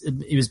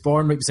he was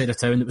born right beside a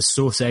town that was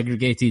so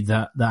segregated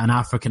that an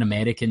African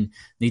American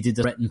needed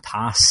a written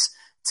pass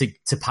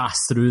to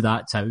pass through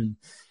that town.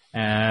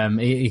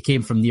 He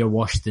came from near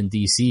Washington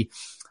DC.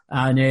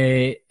 And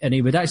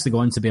he would actually go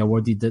on to be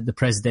awarded the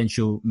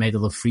Presidential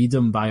Medal of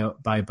Freedom by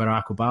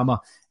Barack Obama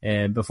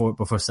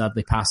before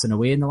sadly passing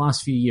away in the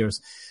last few years.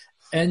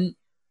 And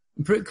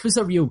Brooke was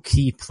a real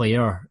key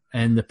player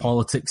in the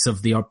politics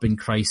of the urban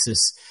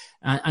crisis.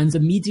 And the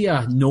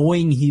media,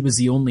 knowing he was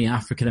the only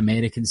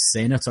African-American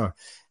senator,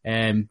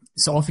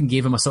 so often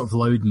gave him a sort of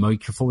loud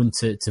microphone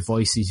to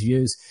voice his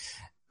views.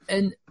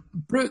 And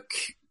Brooke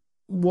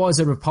was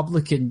a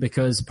Republican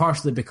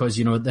partially because,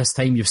 at this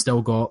time you've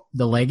still got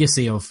the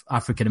legacy of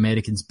African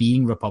Americans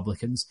being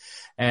Republicans,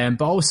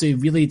 but also he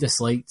really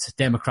disliked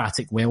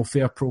democratic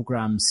welfare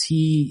programs.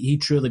 He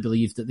truly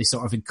believed that they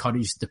sort of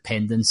encouraged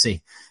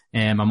dependency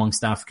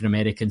amongst African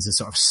Americans and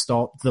sort of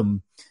stopped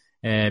them,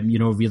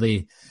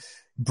 really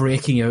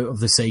breaking out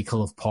of the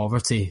cycle of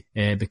poverty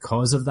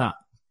because of that.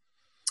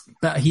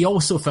 But he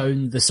also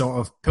found the sort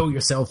of pull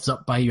yourselves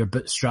up by your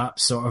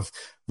bootstraps sort of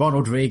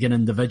Ronald Reagan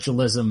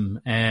individualism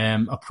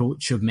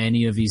approach of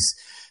many of his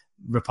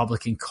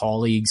Republican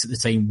colleagues at the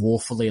time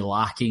woefully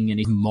lacking, and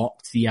he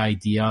mocked the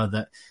idea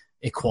that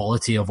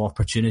equality of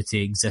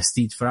opportunity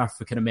existed for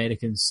African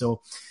Americans.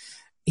 So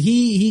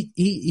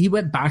he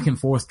went back and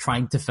forth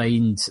trying to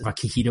find a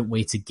coherent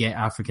way to get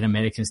African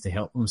Americans to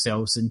help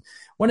themselves. And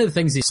one of the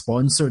things he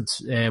sponsored,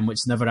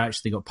 which never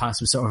actually got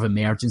passed, was sort of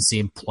emergency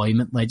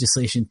employment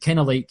legislation, kind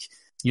of like,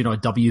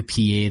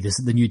 WPA,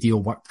 the New Deal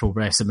Work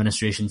Progress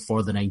Administration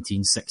for the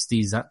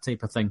 1960s, that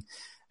type of thing.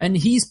 And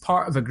he's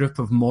part of a group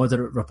of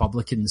moderate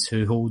Republicans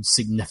who hold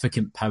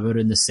significant power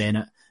in the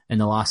Senate in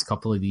the last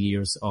couple of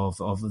years of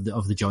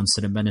the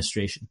Johnson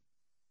administration.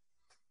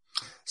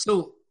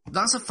 So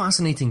that's a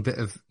fascinating bit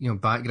of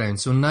background.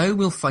 So now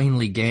we'll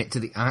finally get to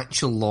the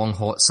actual long,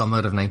 hot summer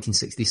of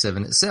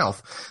 1967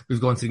 itself.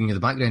 We've gone through the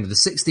background of the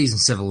 60s and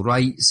civil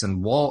rights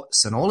and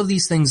Watts and all of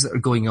these things that are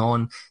going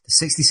on, the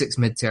 66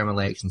 midterm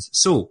elections.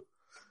 So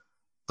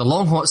the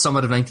long, hot summer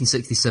of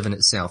 1967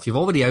 itself, you've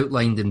already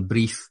outlined in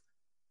brief,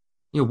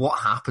 what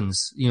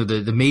happens,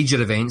 the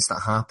major events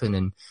that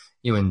happen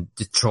in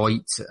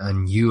Detroit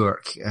and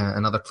Newark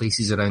and other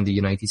places around the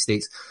United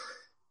States.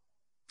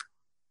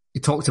 You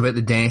talked about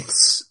the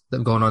deaths that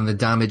have gone on, the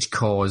damage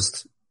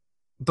caused,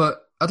 but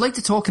I'd like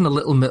to talk in a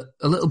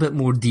little bit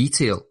more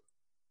detail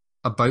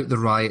about the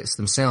riots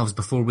themselves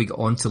before we get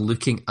on to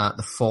looking at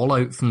the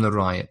fallout from the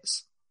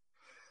riots.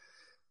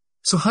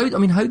 So how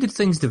did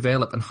things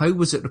develop and how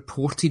was it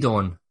reported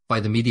on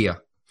by the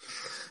media?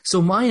 So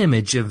my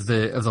image of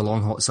the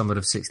long hot summer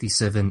of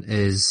 67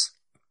 is,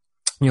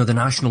 the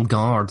National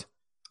Guard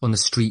on the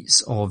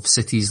streets of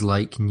cities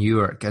like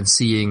Newark and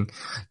seeing,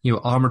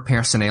 armored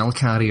personnel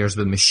carriers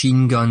with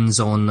machine guns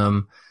on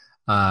them,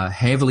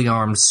 heavily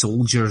armed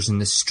soldiers in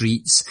the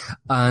streets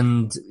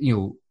and,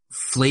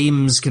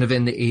 flames kind of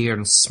in the air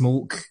and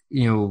smoke,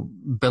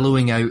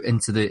 billowing out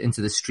into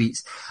the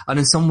streets. And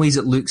in some ways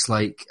it looks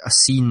like a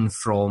scene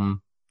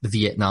from the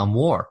Vietnam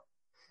War.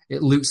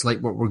 It looks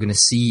like what we're going to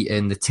see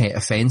in the Tet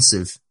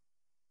Offensive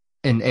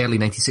in early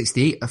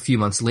 1968, a few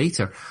months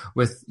later,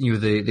 with,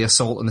 the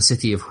assault on the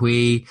city of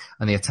Hue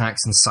and the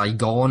attacks in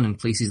Saigon and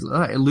places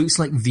like that. It looks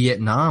like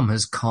Vietnam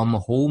has come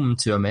home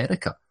to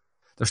America.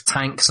 There's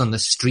tanks on the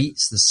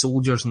streets, the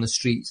soldiers on the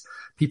streets.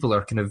 People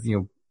are kind of,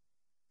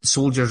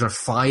 soldiers are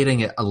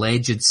firing at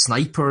alleged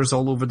snipers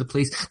all over the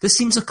place. This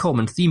seems a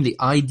common theme,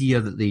 the idea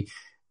that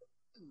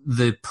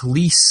the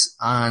police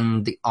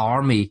and the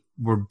army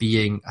were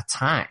being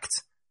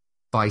attacked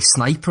by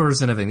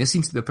snipers and everything. This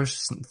seems to be a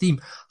persistent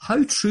theme.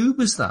 How true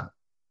was that?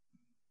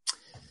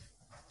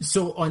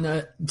 So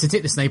to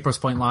take the snipers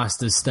point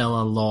last, there's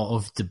still a lot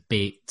of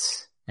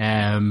debate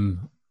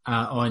on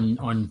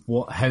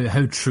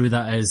how true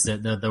that is,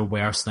 that there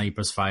were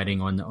snipers firing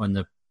on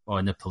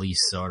the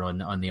police or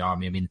on the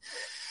army. I mean,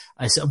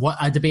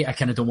 a debate I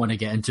kind of don't want to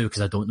get into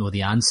because I don't know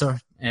the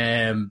answer,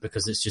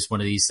 because it's just one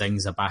of these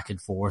things, a back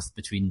and forth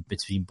between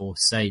both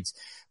sides.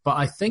 But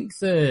I think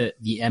the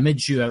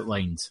image you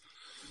outlined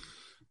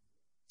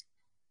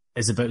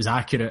is about as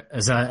accurate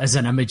as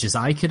an image as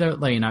I could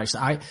outline.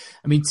 Actually, I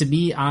mean, to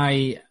me,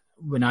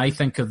 when I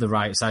think of the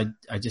riots, I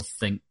just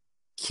think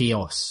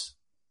chaos,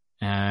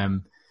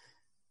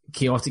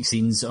 chaotic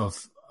scenes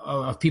of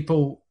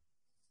people,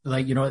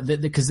 like,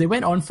 because they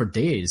went on for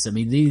days. I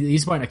mean,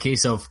 these weren't a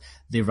case of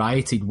they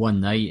rioted one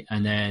night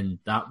and then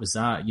that was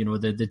that.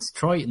 The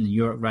Detroit and the New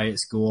York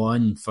riots go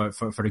on for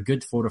a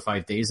good 4 or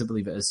 5 days, I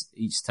believe it is,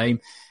 each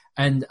time.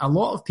 And a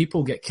lot of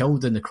people get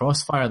killed in the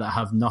crossfire that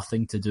have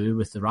nothing to do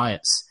with the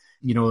riots.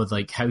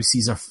 Like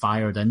houses are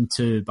fired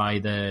into by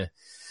the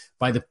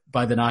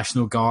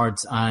National Guard,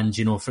 and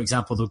for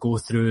example, they'll go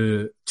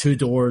through 2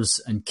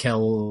 doors and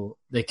kill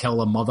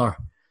a mother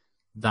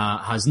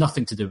that has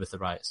nothing to do with the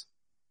riots.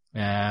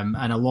 And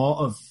a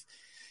lot of,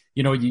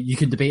 you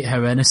can debate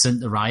how innocent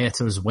the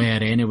rioters were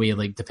anyway,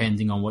 like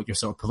depending on what your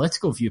sort of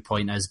political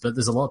viewpoint is, but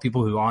there's a lot of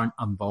people who aren't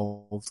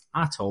involved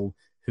at all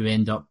who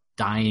end up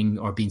dying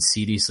or being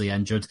seriously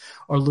injured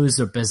or lose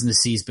their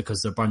businesses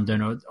because they're burned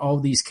down, or all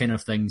these kind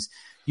of things.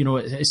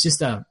 It's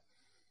just a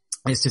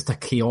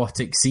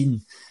chaotic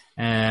scene.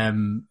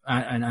 And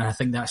I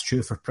think that's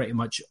true for pretty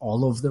much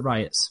all of the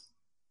riots.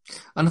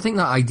 And I think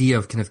that idea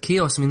of kind of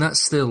chaos, I mean,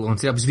 that's still on.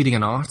 I was reading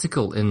an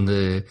article in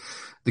the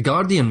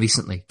Guardian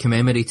recently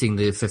commemorating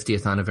the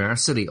 50th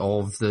anniversary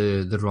of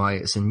the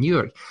riots in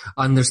Newark.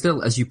 And there's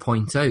still, as you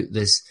point out,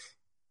 this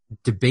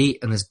debate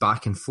and this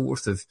back and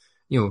forth of,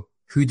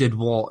 who did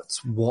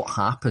what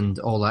happened,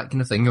 all that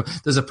kind of thing. You know,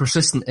 there's a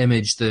persistent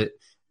image that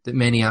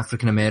many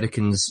African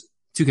Americans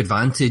took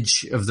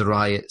advantage of the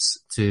riots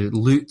to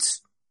loot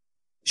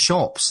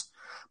shops.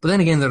 But then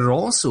again, there are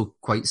also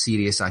quite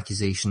serious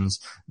accusations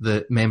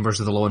that members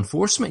of the law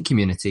enforcement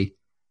community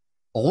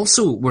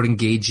also were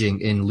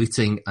engaging in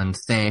looting and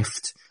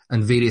theft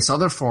and various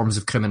other forms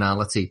of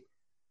criminality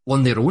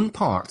on their own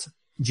part.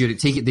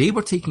 They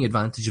were taking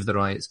advantage of the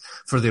riots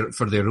for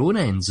their own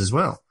ends as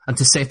well, and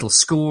to settle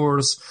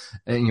scores,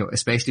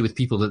 especially with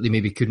people that they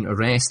maybe couldn't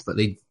arrest, but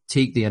they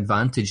take the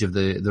advantage of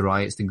the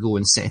riots to go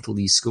and settle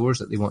these scores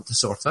that they want to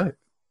sort out.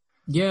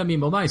 Yeah, I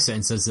mean, well, my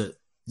sense is that,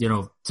 you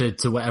know,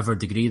 to whatever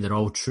degree they're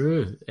all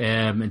true,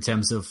 in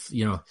terms of,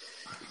 you know,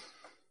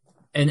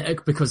 and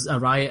because a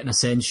riot, in a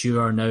sense,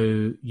 you are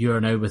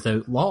now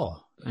without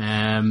law.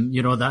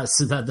 You know, that's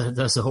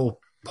the whole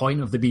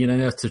point of the being in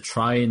there, to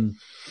try and,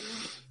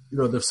 you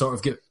know, they've sort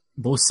of got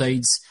both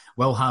sides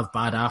will have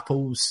bad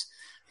apples,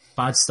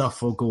 bad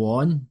stuff will go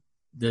on.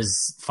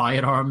 There's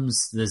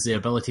firearms, there's the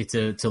ability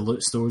to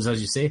loot stores,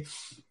 as you say.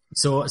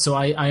 So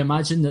I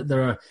imagine that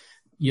there are,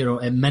 you know,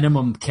 at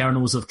minimum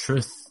kernels of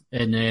truth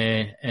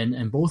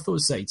in both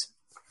those sides.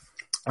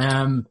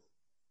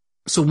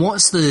 So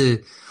what's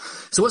the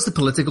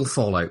political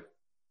fallout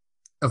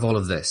of all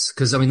of this?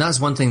 Because I mean, that's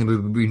one thing that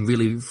we've been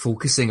really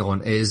focusing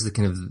on, is the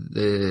kind of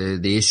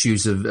the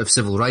issues of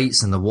civil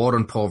rights and the war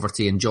on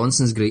poverty and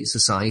Johnson's Great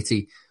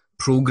Society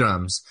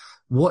programs.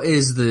 What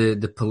is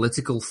the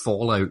political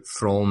fallout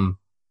from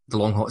the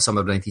long hot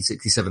summer of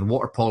 1967? What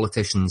are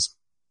politicians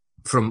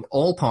from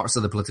all parts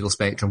of the political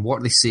spectrum, what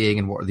are they saying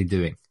and what are they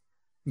doing?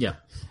 Yeah.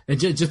 And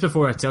just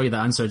before I tell you the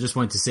answer, I just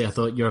wanted to say I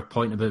thought your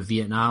point about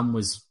Vietnam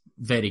was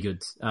very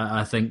good.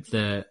 I think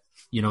that,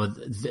 you know,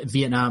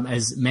 Vietnam,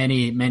 as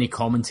many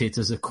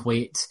commentators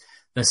equate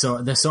this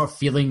sort of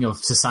feeling of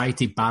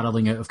society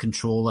barreling out of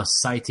control, a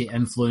society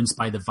influenced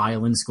by the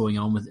violence going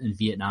on in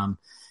Vietnam,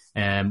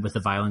 with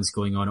the violence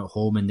going on at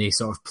home, and they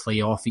sort of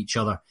play off each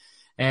other.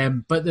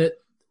 But in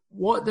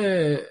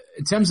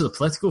terms of the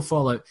political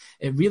fallout,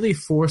 it really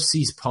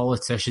forces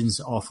politicians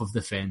off of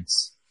the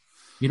fence.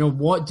 You know,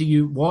 what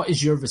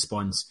is your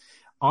response?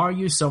 Are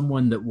you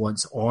someone that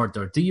wants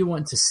order? Do you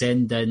want to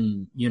send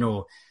in, you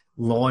know,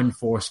 law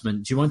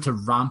enforcement? Do you want to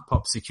ramp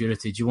up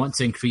security? Do you want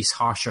to increase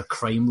harsher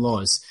crime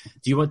laws?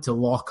 Do you want to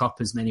lock up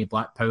as many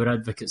Black Power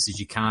advocates as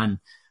you can?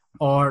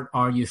 Or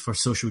are you for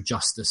social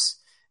justice?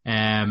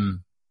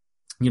 You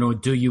know,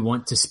 do you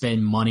want to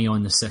spend money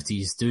on the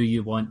cities? Do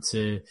you want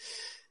to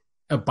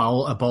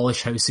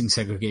abolish housing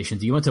segregation?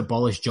 Do you want to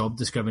abolish job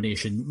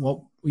discrimination?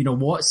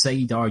 What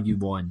side are you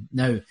on?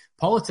 Now,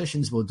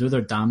 politicians will do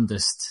their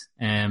damnedest,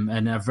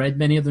 and I've read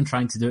many of them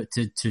trying to do it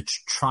to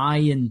try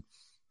and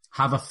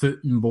have a foot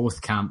in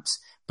both camps,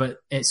 but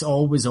it's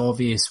always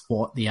obvious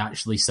what they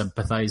actually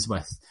sympathise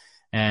with,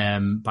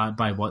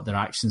 by what their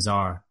actions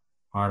are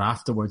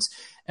afterwards.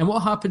 And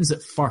what happens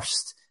at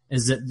first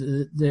is that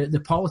the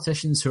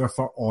politicians who are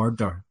for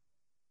order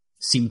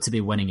seem to be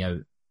winning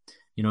out.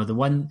 You know,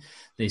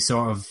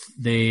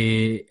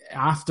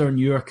 after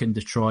New York and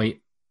Detroit,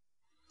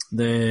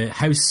 the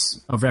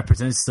House of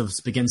Representatives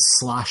begins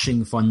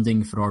slashing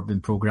funding for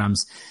urban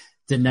programs,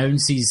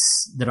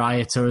 denounces the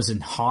rioters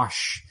in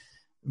harsh,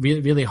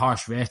 really, really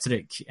harsh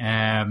rhetoric,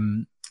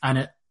 and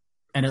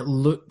it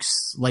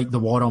looks like the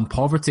war on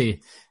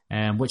poverty,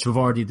 which we've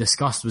already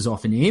discussed was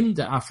often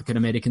aimed at African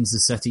Americans in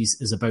cities,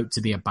 is about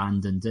to be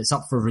abandoned. It's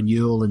up for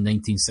renewal in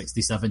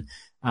 1967,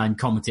 and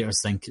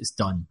commentators think it's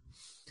done.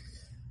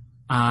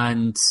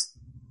 And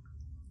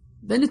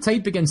then the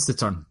tide begins to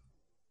turn.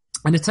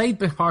 And the tide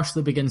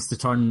partially begins to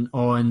turn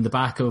on the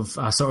back of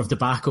a sort of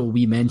debacle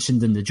we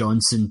mentioned in the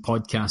Johnson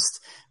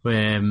podcast,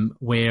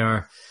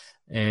 where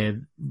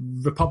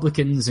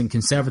Republicans and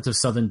conservative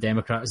Southern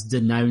Democrats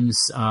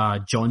denounce a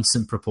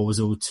Johnson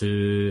proposal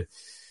to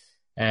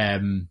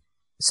spend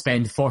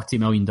 $40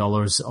 million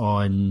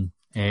on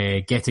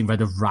getting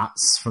rid of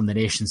rats from the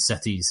nation's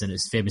cities, and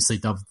it's famously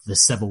dubbed the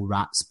Civil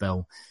Rats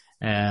Bill.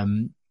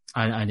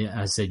 And as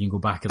I said, you can go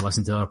back and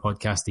listen to our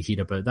podcast to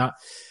hear about that.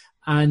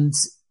 And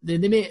they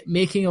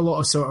make a lot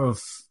of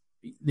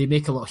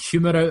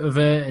humour out of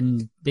it,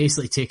 and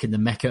basically taking the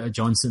mick out of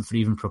Johnson for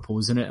even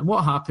proposing it. And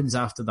what happens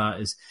after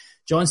that is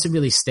Johnson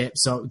really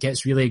steps up,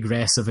 gets really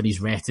aggressive in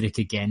his rhetoric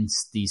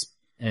against these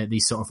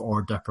sort of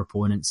order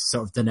proponents,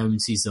 sort of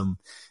denounces them,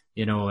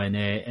 you know, and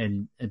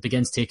it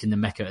begins taking the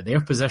mick out of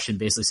their position,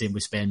 basically saying we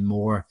spend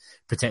more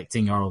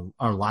protecting our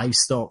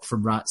livestock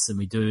from rats than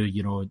we do,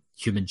 you know,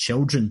 human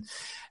children.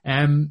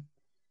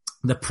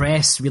 The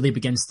press really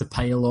begins to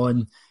pile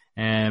on,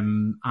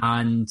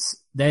 and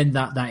then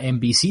that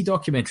NBC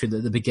documentary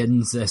that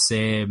begins this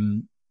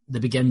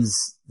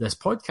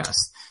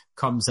podcast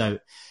comes out,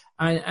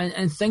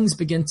 and things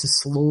begin to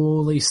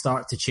slowly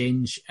start to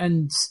change,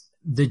 and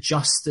the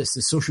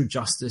social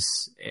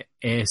justice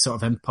sort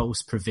of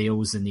impulse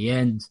prevails in the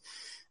end.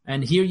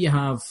 And here you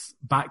have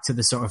back to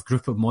the sort of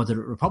group of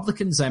moderate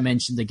Republicans I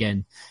mentioned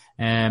again,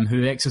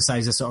 who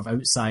exercise a sort of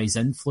outsized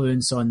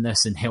influence on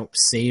this and help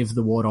save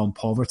the war on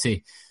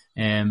poverty.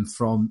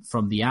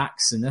 from the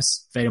acts, and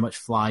this very much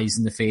flies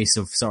in the face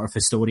of sort of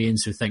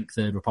historians who think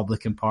the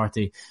Republican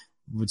Party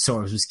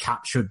was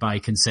captured by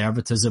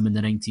conservatism in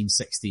the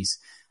 1960s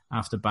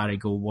after Barry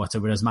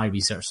Goldwater, whereas my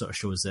research sort of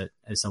shows that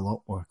it's a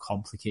lot more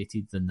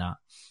complicated than that.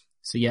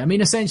 So yeah, I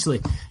mean,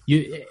 essentially,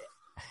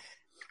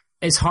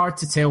 it's hard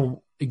to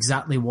tell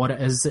exactly what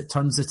it is that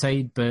turns the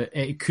tide, but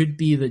it could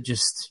be that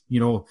just,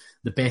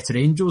 the better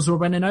angels were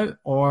winning out,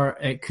 or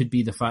it could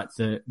be the fact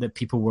that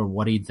people were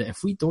worried that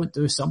if we don't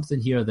do something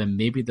here, then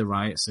maybe the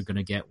riots are going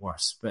to get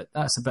worse. But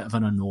that's a bit of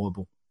an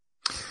unknowable.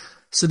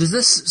 So does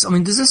this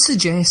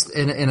suggest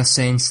in a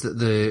sense that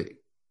the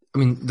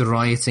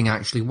rioting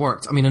actually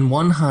worked? I mean, on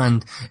one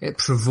hand, it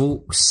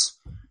provokes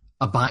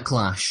a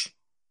backlash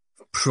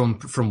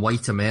from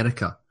white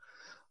America,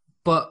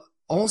 but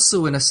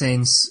also in a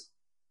sense,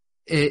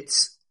 it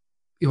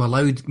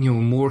allowed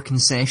more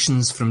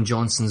concessions from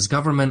Johnson's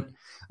government,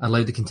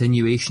 allowed the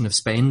continuation of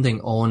spending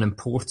on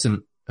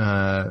important,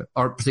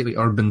 particularly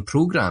urban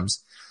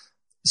programs.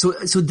 So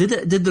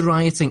did the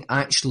rioting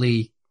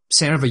actually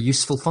serve a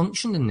useful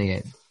function in the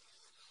end?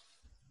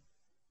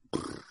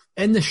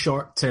 In the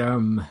short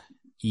term,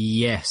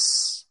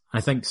 yes,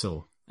 I think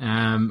so.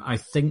 I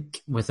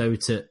think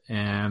without it,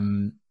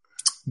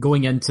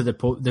 going into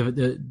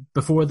the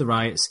before the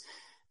riots,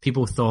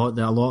 people thought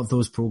that a lot of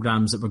those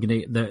programs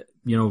that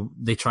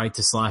they tried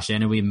to slash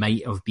anyway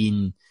might have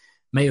been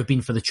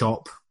for the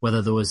chop,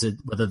 whether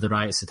the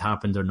riots had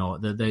happened or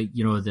not.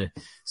 The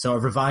sort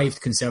of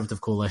revived conservative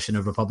coalition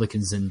of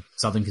Republicans and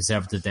Southern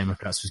Conservative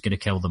Democrats was going to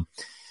kill them.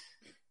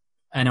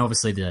 And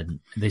obviously they didn't.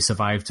 They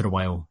survived for a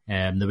while.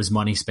 There was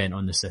money spent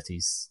on the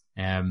cities.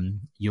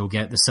 You'll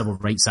get the Civil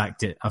Rights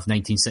Act of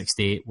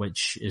 1968,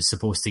 which is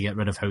supposed to get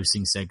rid of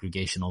housing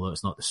segregation, although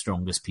it's not the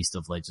strongest piece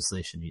of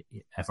legislation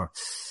ever.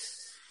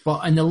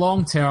 But in the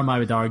long term, I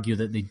would argue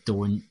that they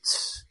don't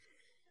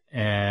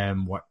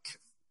work.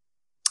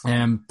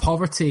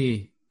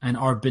 Poverty and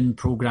urban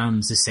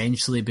programs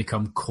essentially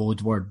become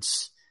code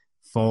words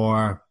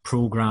for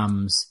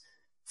programs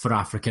for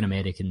African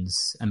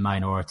Americans and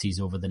minorities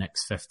over the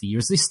next 50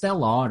 years. They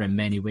still are in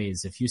many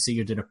ways. If you say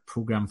you're doing a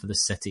program for the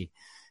city,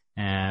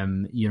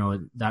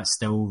 that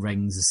still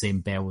rings the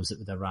same bells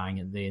that they rang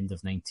at the end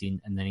of in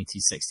the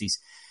 1960s.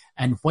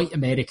 And white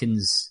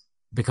Americans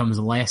becomes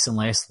less and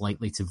less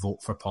likely to vote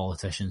for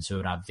politicians who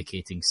are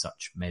advocating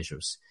such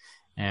measures.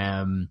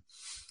 In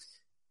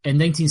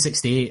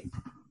 1968,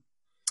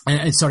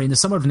 in the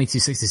summer of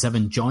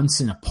 1967,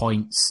 Johnson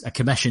appoints a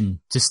commission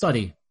to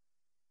study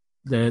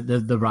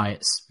the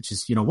riots, which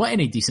is, what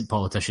any decent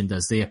politician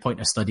does. They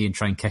appoint a study and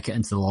try and kick it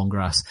into the long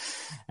grass.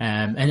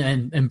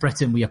 And in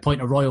Britain, we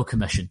appoint a royal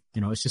commission.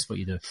 It's just what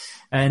you do.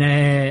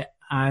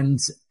 And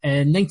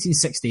in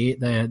 1968,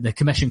 the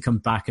commission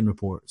comes back and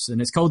reports, and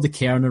it's called the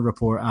Kerner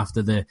Report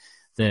after the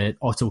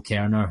Otto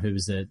Kerner, who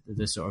was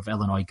the sort of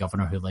Illinois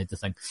governor who led the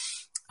thing.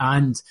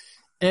 And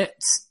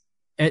its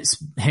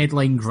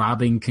headline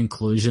grabbing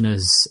conclusion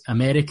is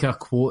America,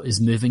 quote, is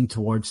moving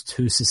towards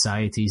two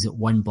societies,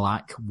 one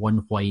black,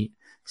 one white,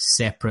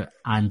 separate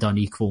and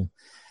unequal,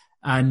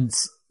 and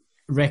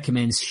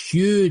recommends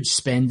huge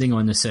spending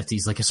on the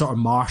cities, like a sort of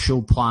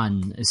Marshall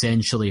Plan,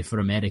 essentially, for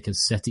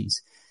America's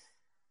cities.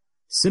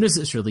 As soon as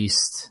it's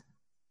released,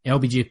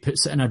 LBJ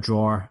puts it in a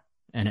drawer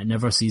and it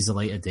never sees the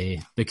light of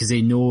day, because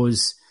he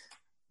knows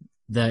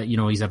that,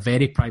 he's a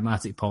very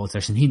pragmatic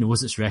politician. He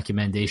knows its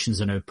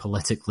recommendations are now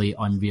politically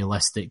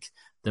unrealistic,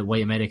 that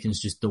white Americans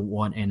just don't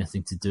want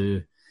anything to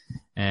do.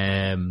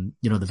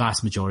 The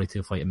vast majority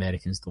of white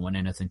Americans don't want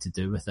anything to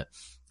do with it.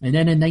 And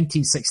then in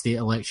 1968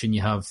 election,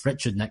 you have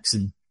Richard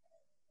Nixon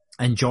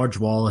and George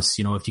Wallace.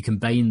 If you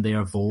combine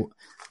their vote,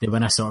 they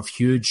win a sort of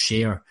huge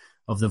share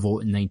of the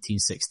vote in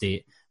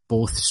 1968,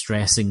 both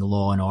stressing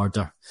law and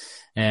order.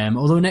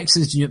 Although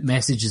Nixon's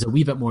message is a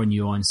wee bit more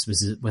nuanced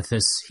with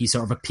this, he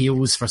sort of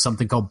appeals for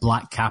something called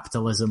black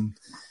capitalism.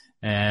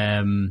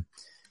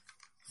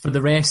 For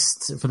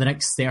the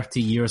next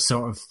 30 years,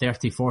 sort of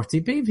 30, 40,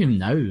 but even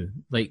now,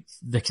 like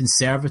the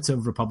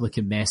conservative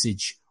Republican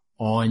message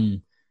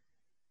on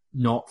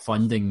not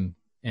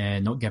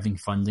giving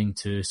funding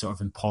to sort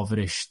of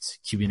impoverished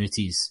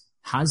communities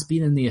has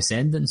been in the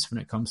ascendance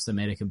when it comes to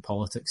American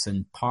politics,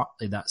 and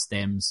partly that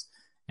stems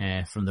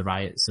from the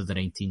riots of the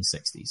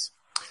 1960s.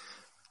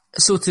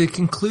 So to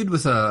conclude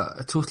with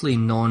a totally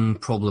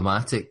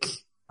non-problematic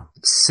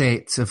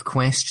set of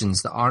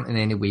questions that aren't in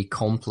any way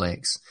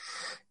complex,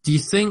 do you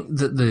think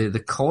that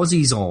the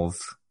causes of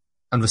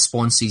and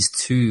responses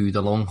to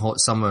the long hot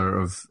summer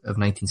of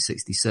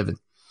 1967,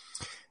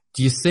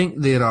 do you think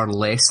there are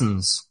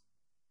lessons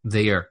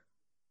there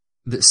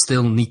that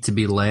still need to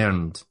be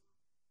learned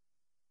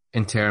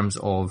in terms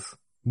of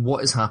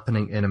what is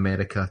happening in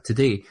America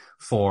today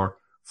for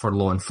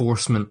law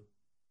enforcement,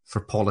 for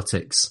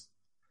politics,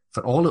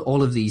 for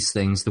all of these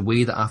things, the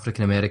way that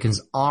African Americans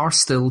are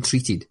still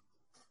treated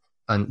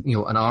and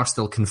are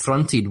still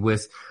confronted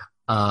with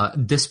a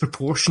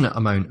disproportionate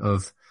amount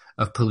of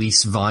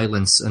police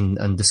violence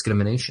and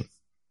discrimination?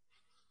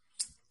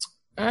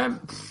 I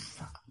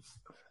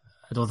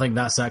don't think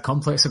that's that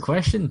complex a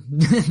question.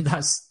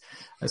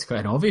 That's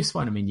quite an obvious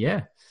one. I mean,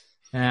 yeah.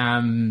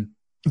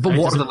 But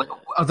what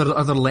are the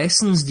other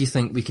lessons do you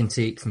think we can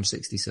take from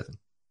 67?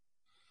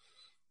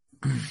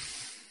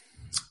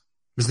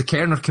 Was the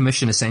Kerner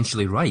Commission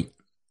essentially right?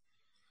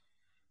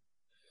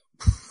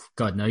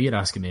 God, now you're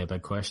asking me a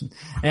big question.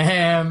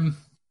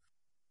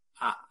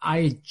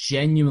 I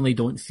genuinely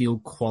don't feel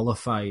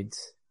qualified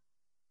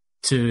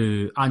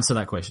to answer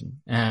that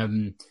question.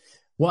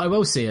 What I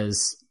will say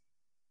is,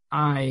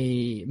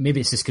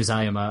 maybe it's just because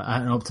I am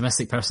an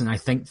optimistic person. I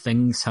think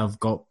things have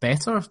got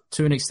better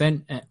to an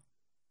extent.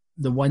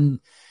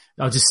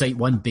 I'll just cite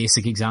one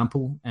basic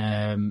example,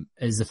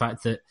 is the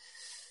fact that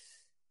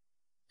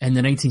in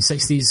the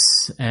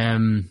 1960s,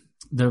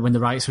 when the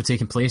riots were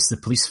taking place, the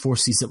police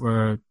forces that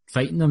were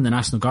fighting them, the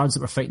National Guards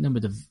that were fighting them,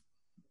 would have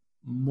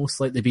most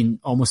likely been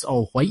almost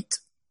all white.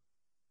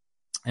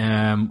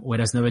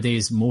 Whereas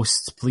nowadays,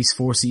 most police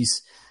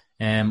forces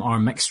are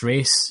mixed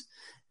race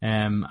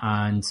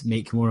and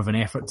make more of an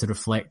effort to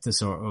reflect the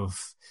sort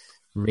of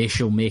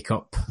racial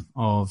makeup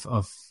of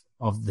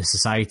the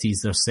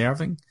societies they're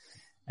serving.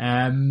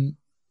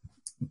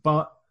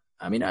 But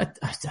I mean, I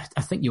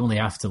think you only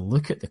have to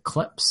look at the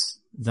clips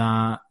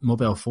that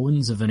mobile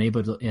phones have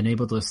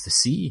enabled us to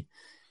see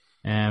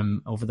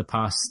over the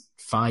past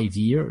 5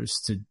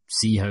 years to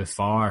see how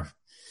far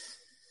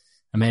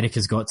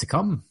America's got to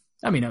come.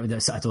 I mean, I don't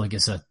think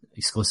it's a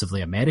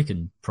exclusively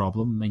American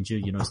problem, mind you.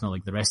 You know, it's not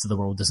like the rest of the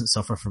world doesn't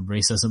suffer from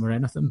racism or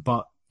anything.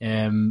 But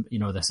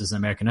this is an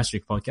American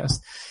history podcast,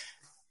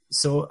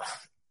 so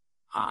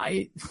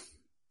I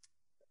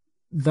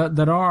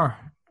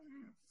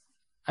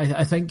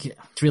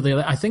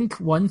think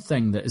one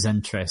thing that is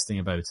interesting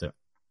about it,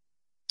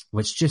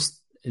 which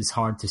just is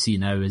hard to see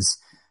now, is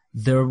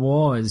there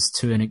was,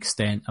 to an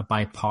extent, a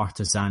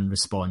bipartisan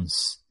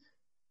response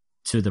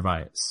to the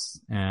riots.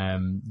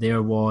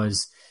 There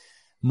was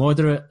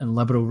moderate and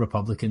liberal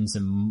Republicans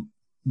and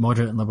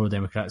moderate and liberal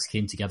Democrats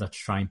came together to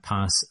try and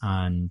pass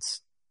and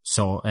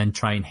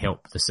try and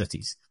help the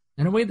cities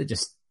in a way that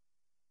just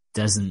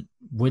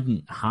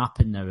wouldn't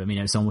happen now. I mean,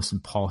 it's almost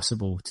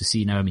impossible to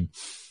see now. I mean,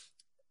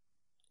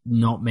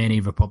 not many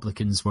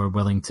Republicans were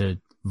willing to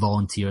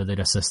volunteer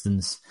their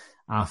assistance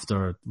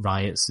after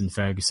riots in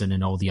Ferguson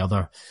and all the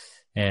other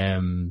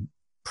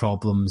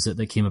problems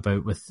that came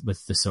about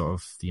with the sort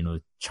of,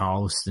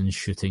 Charleston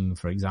shooting,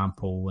 for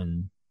example,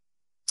 and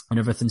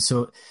everything.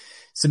 So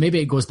maybe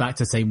it goes back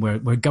to a time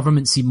where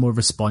government seemed more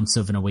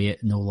responsive in a way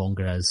it no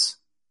longer is.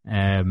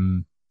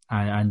 And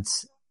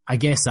I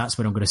guess that's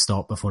where I'm going to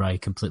stop before I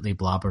completely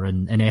blabber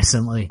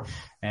incessantly.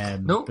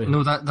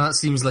 That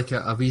seems like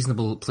a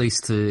reasonable place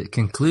to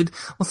conclude.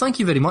 Well, thank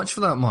you very much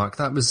for that, Mark.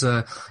 That was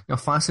a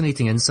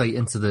fascinating insight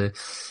into the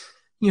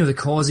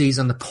causes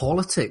and the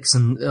politics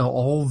of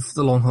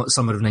the long hot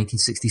summer of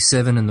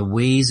 1967 and the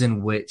ways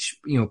in which,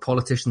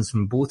 politicians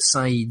from both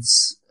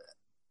sides,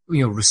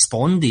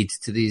 responded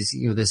to these,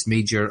 this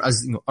major,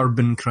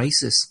 urban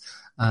crisis,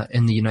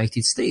 in the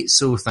United States.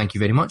 So thank you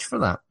very much for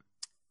that.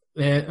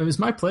 It was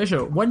my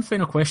pleasure. One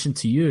final question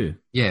to you.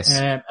 Yes.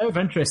 Out of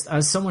interest,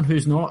 as someone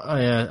who's not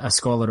a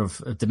scholar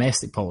of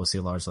domestic policy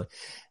largely,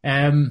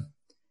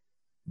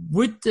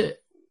 were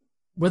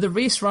the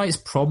race riots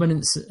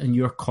prominence in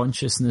your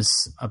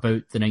consciousness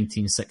about the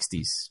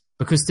 1960s?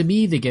 Because to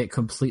me, they get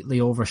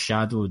completely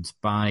overshadowed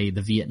by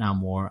the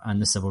Vietnam War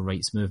and the Civil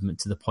Rights Movement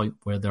to the point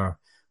where they're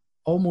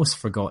almost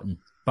forgotten.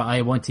 But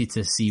I wanted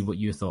to see what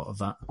you thought of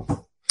that.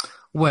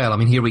 Well, I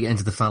mean, here we get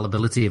into the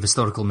fallibility of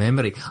historical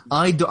memory.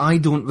 I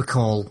don't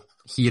recall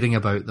hearing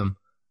about them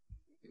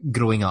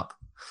growing up.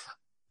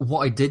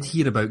 What I did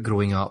hear about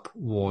growing up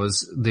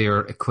was their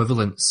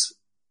equivalents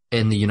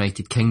in the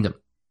United Kingdom,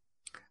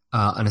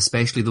 and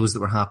especially those that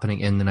were happening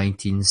in the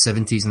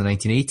 1970s and the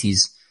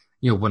 1980s,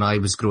 when I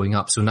was growing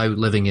up. So now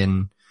living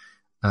in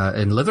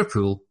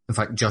Liverpool, in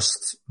fact,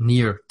 just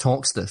near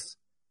Toxteth,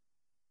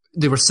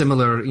 there were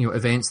similar,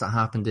 events that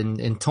happened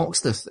in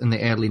Toxteth in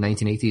the early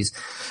 1980s.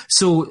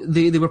 So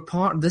they were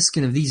part of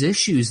these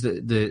issues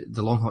that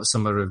the long hot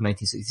summer of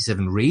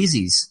 1967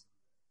 raises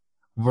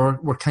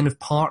were kind of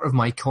part of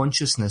my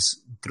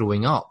consciousness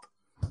growing up.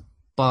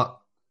 But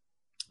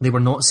they were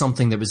not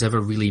something that was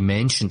ever really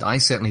mentioned. I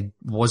certainly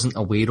wasn't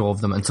aware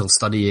of them until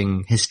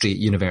studying history at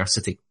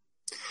university.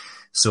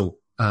 So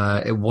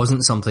it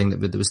wasn't something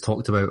that was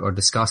talked about or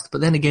discussed.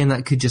 But then again,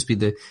 that could just be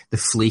the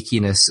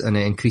flakiness and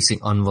increasing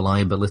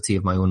unreliability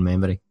of my own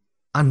memory.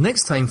 And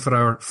next time for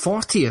our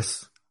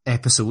 40th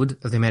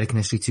episode of the American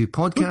History 2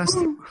 podcast,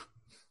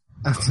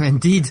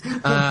 indeed,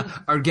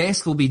 our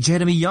guest will be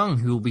Jeremy Young,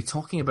 who will be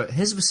talking about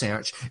his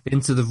research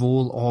into the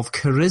role of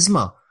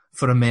charisma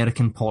for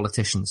American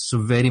politicians. So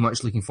very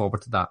much looking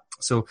forward to that.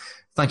 So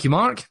thank you,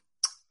 Mark.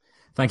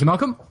 Thank you,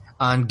 Malcolm.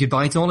 And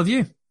goodbye to all of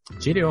you.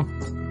 Cheerio.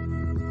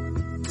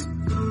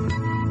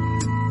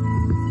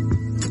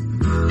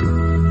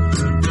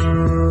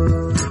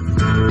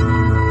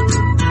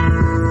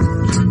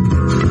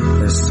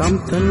 There's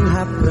something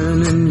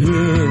happening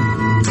here,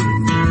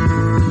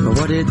 but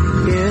what it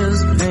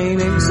is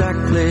ain't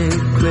exactly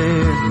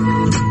clear.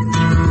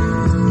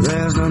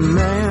 There's a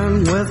man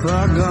with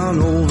a gun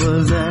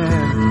over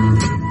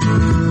there.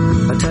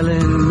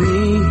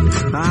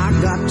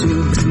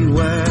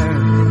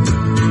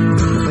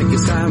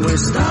 we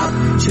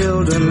stop.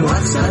 Children,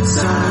 what's that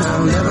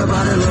sound?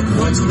 Everybody look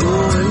what's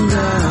going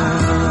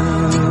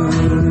down.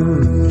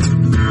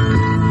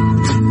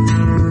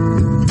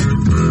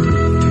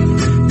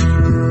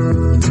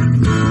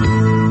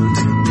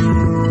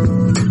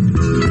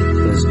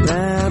 There's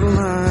battle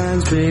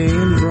lines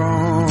being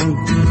drawn,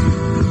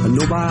 and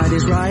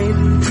nobody's right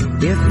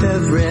if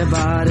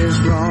everybody's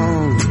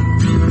wrong.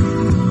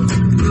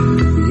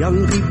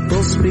 Young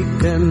people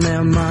speaking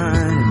their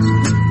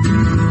minds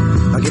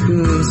are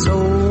getting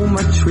so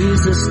much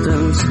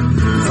resistance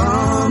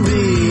from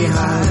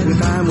behind.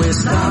 Time we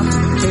stop.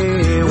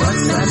 Hey,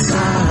 what's that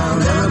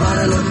sound?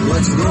 Everybody look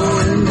what's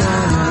going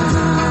down.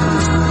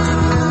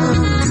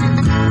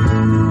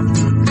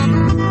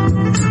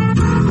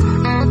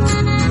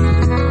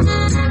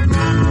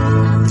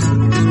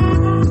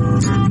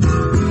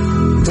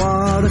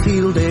 What a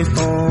field day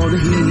for the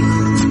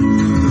heat.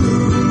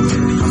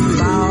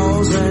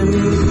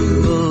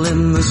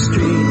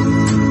 Street,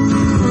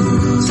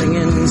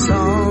 singing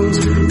songs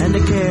and a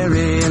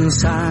carrying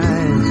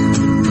signs,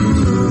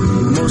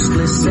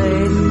 mostly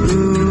say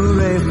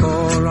hooray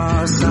for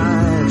our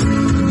side.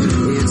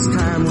 It's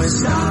time we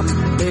stop.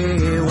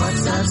 Hey,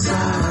 what's that sound?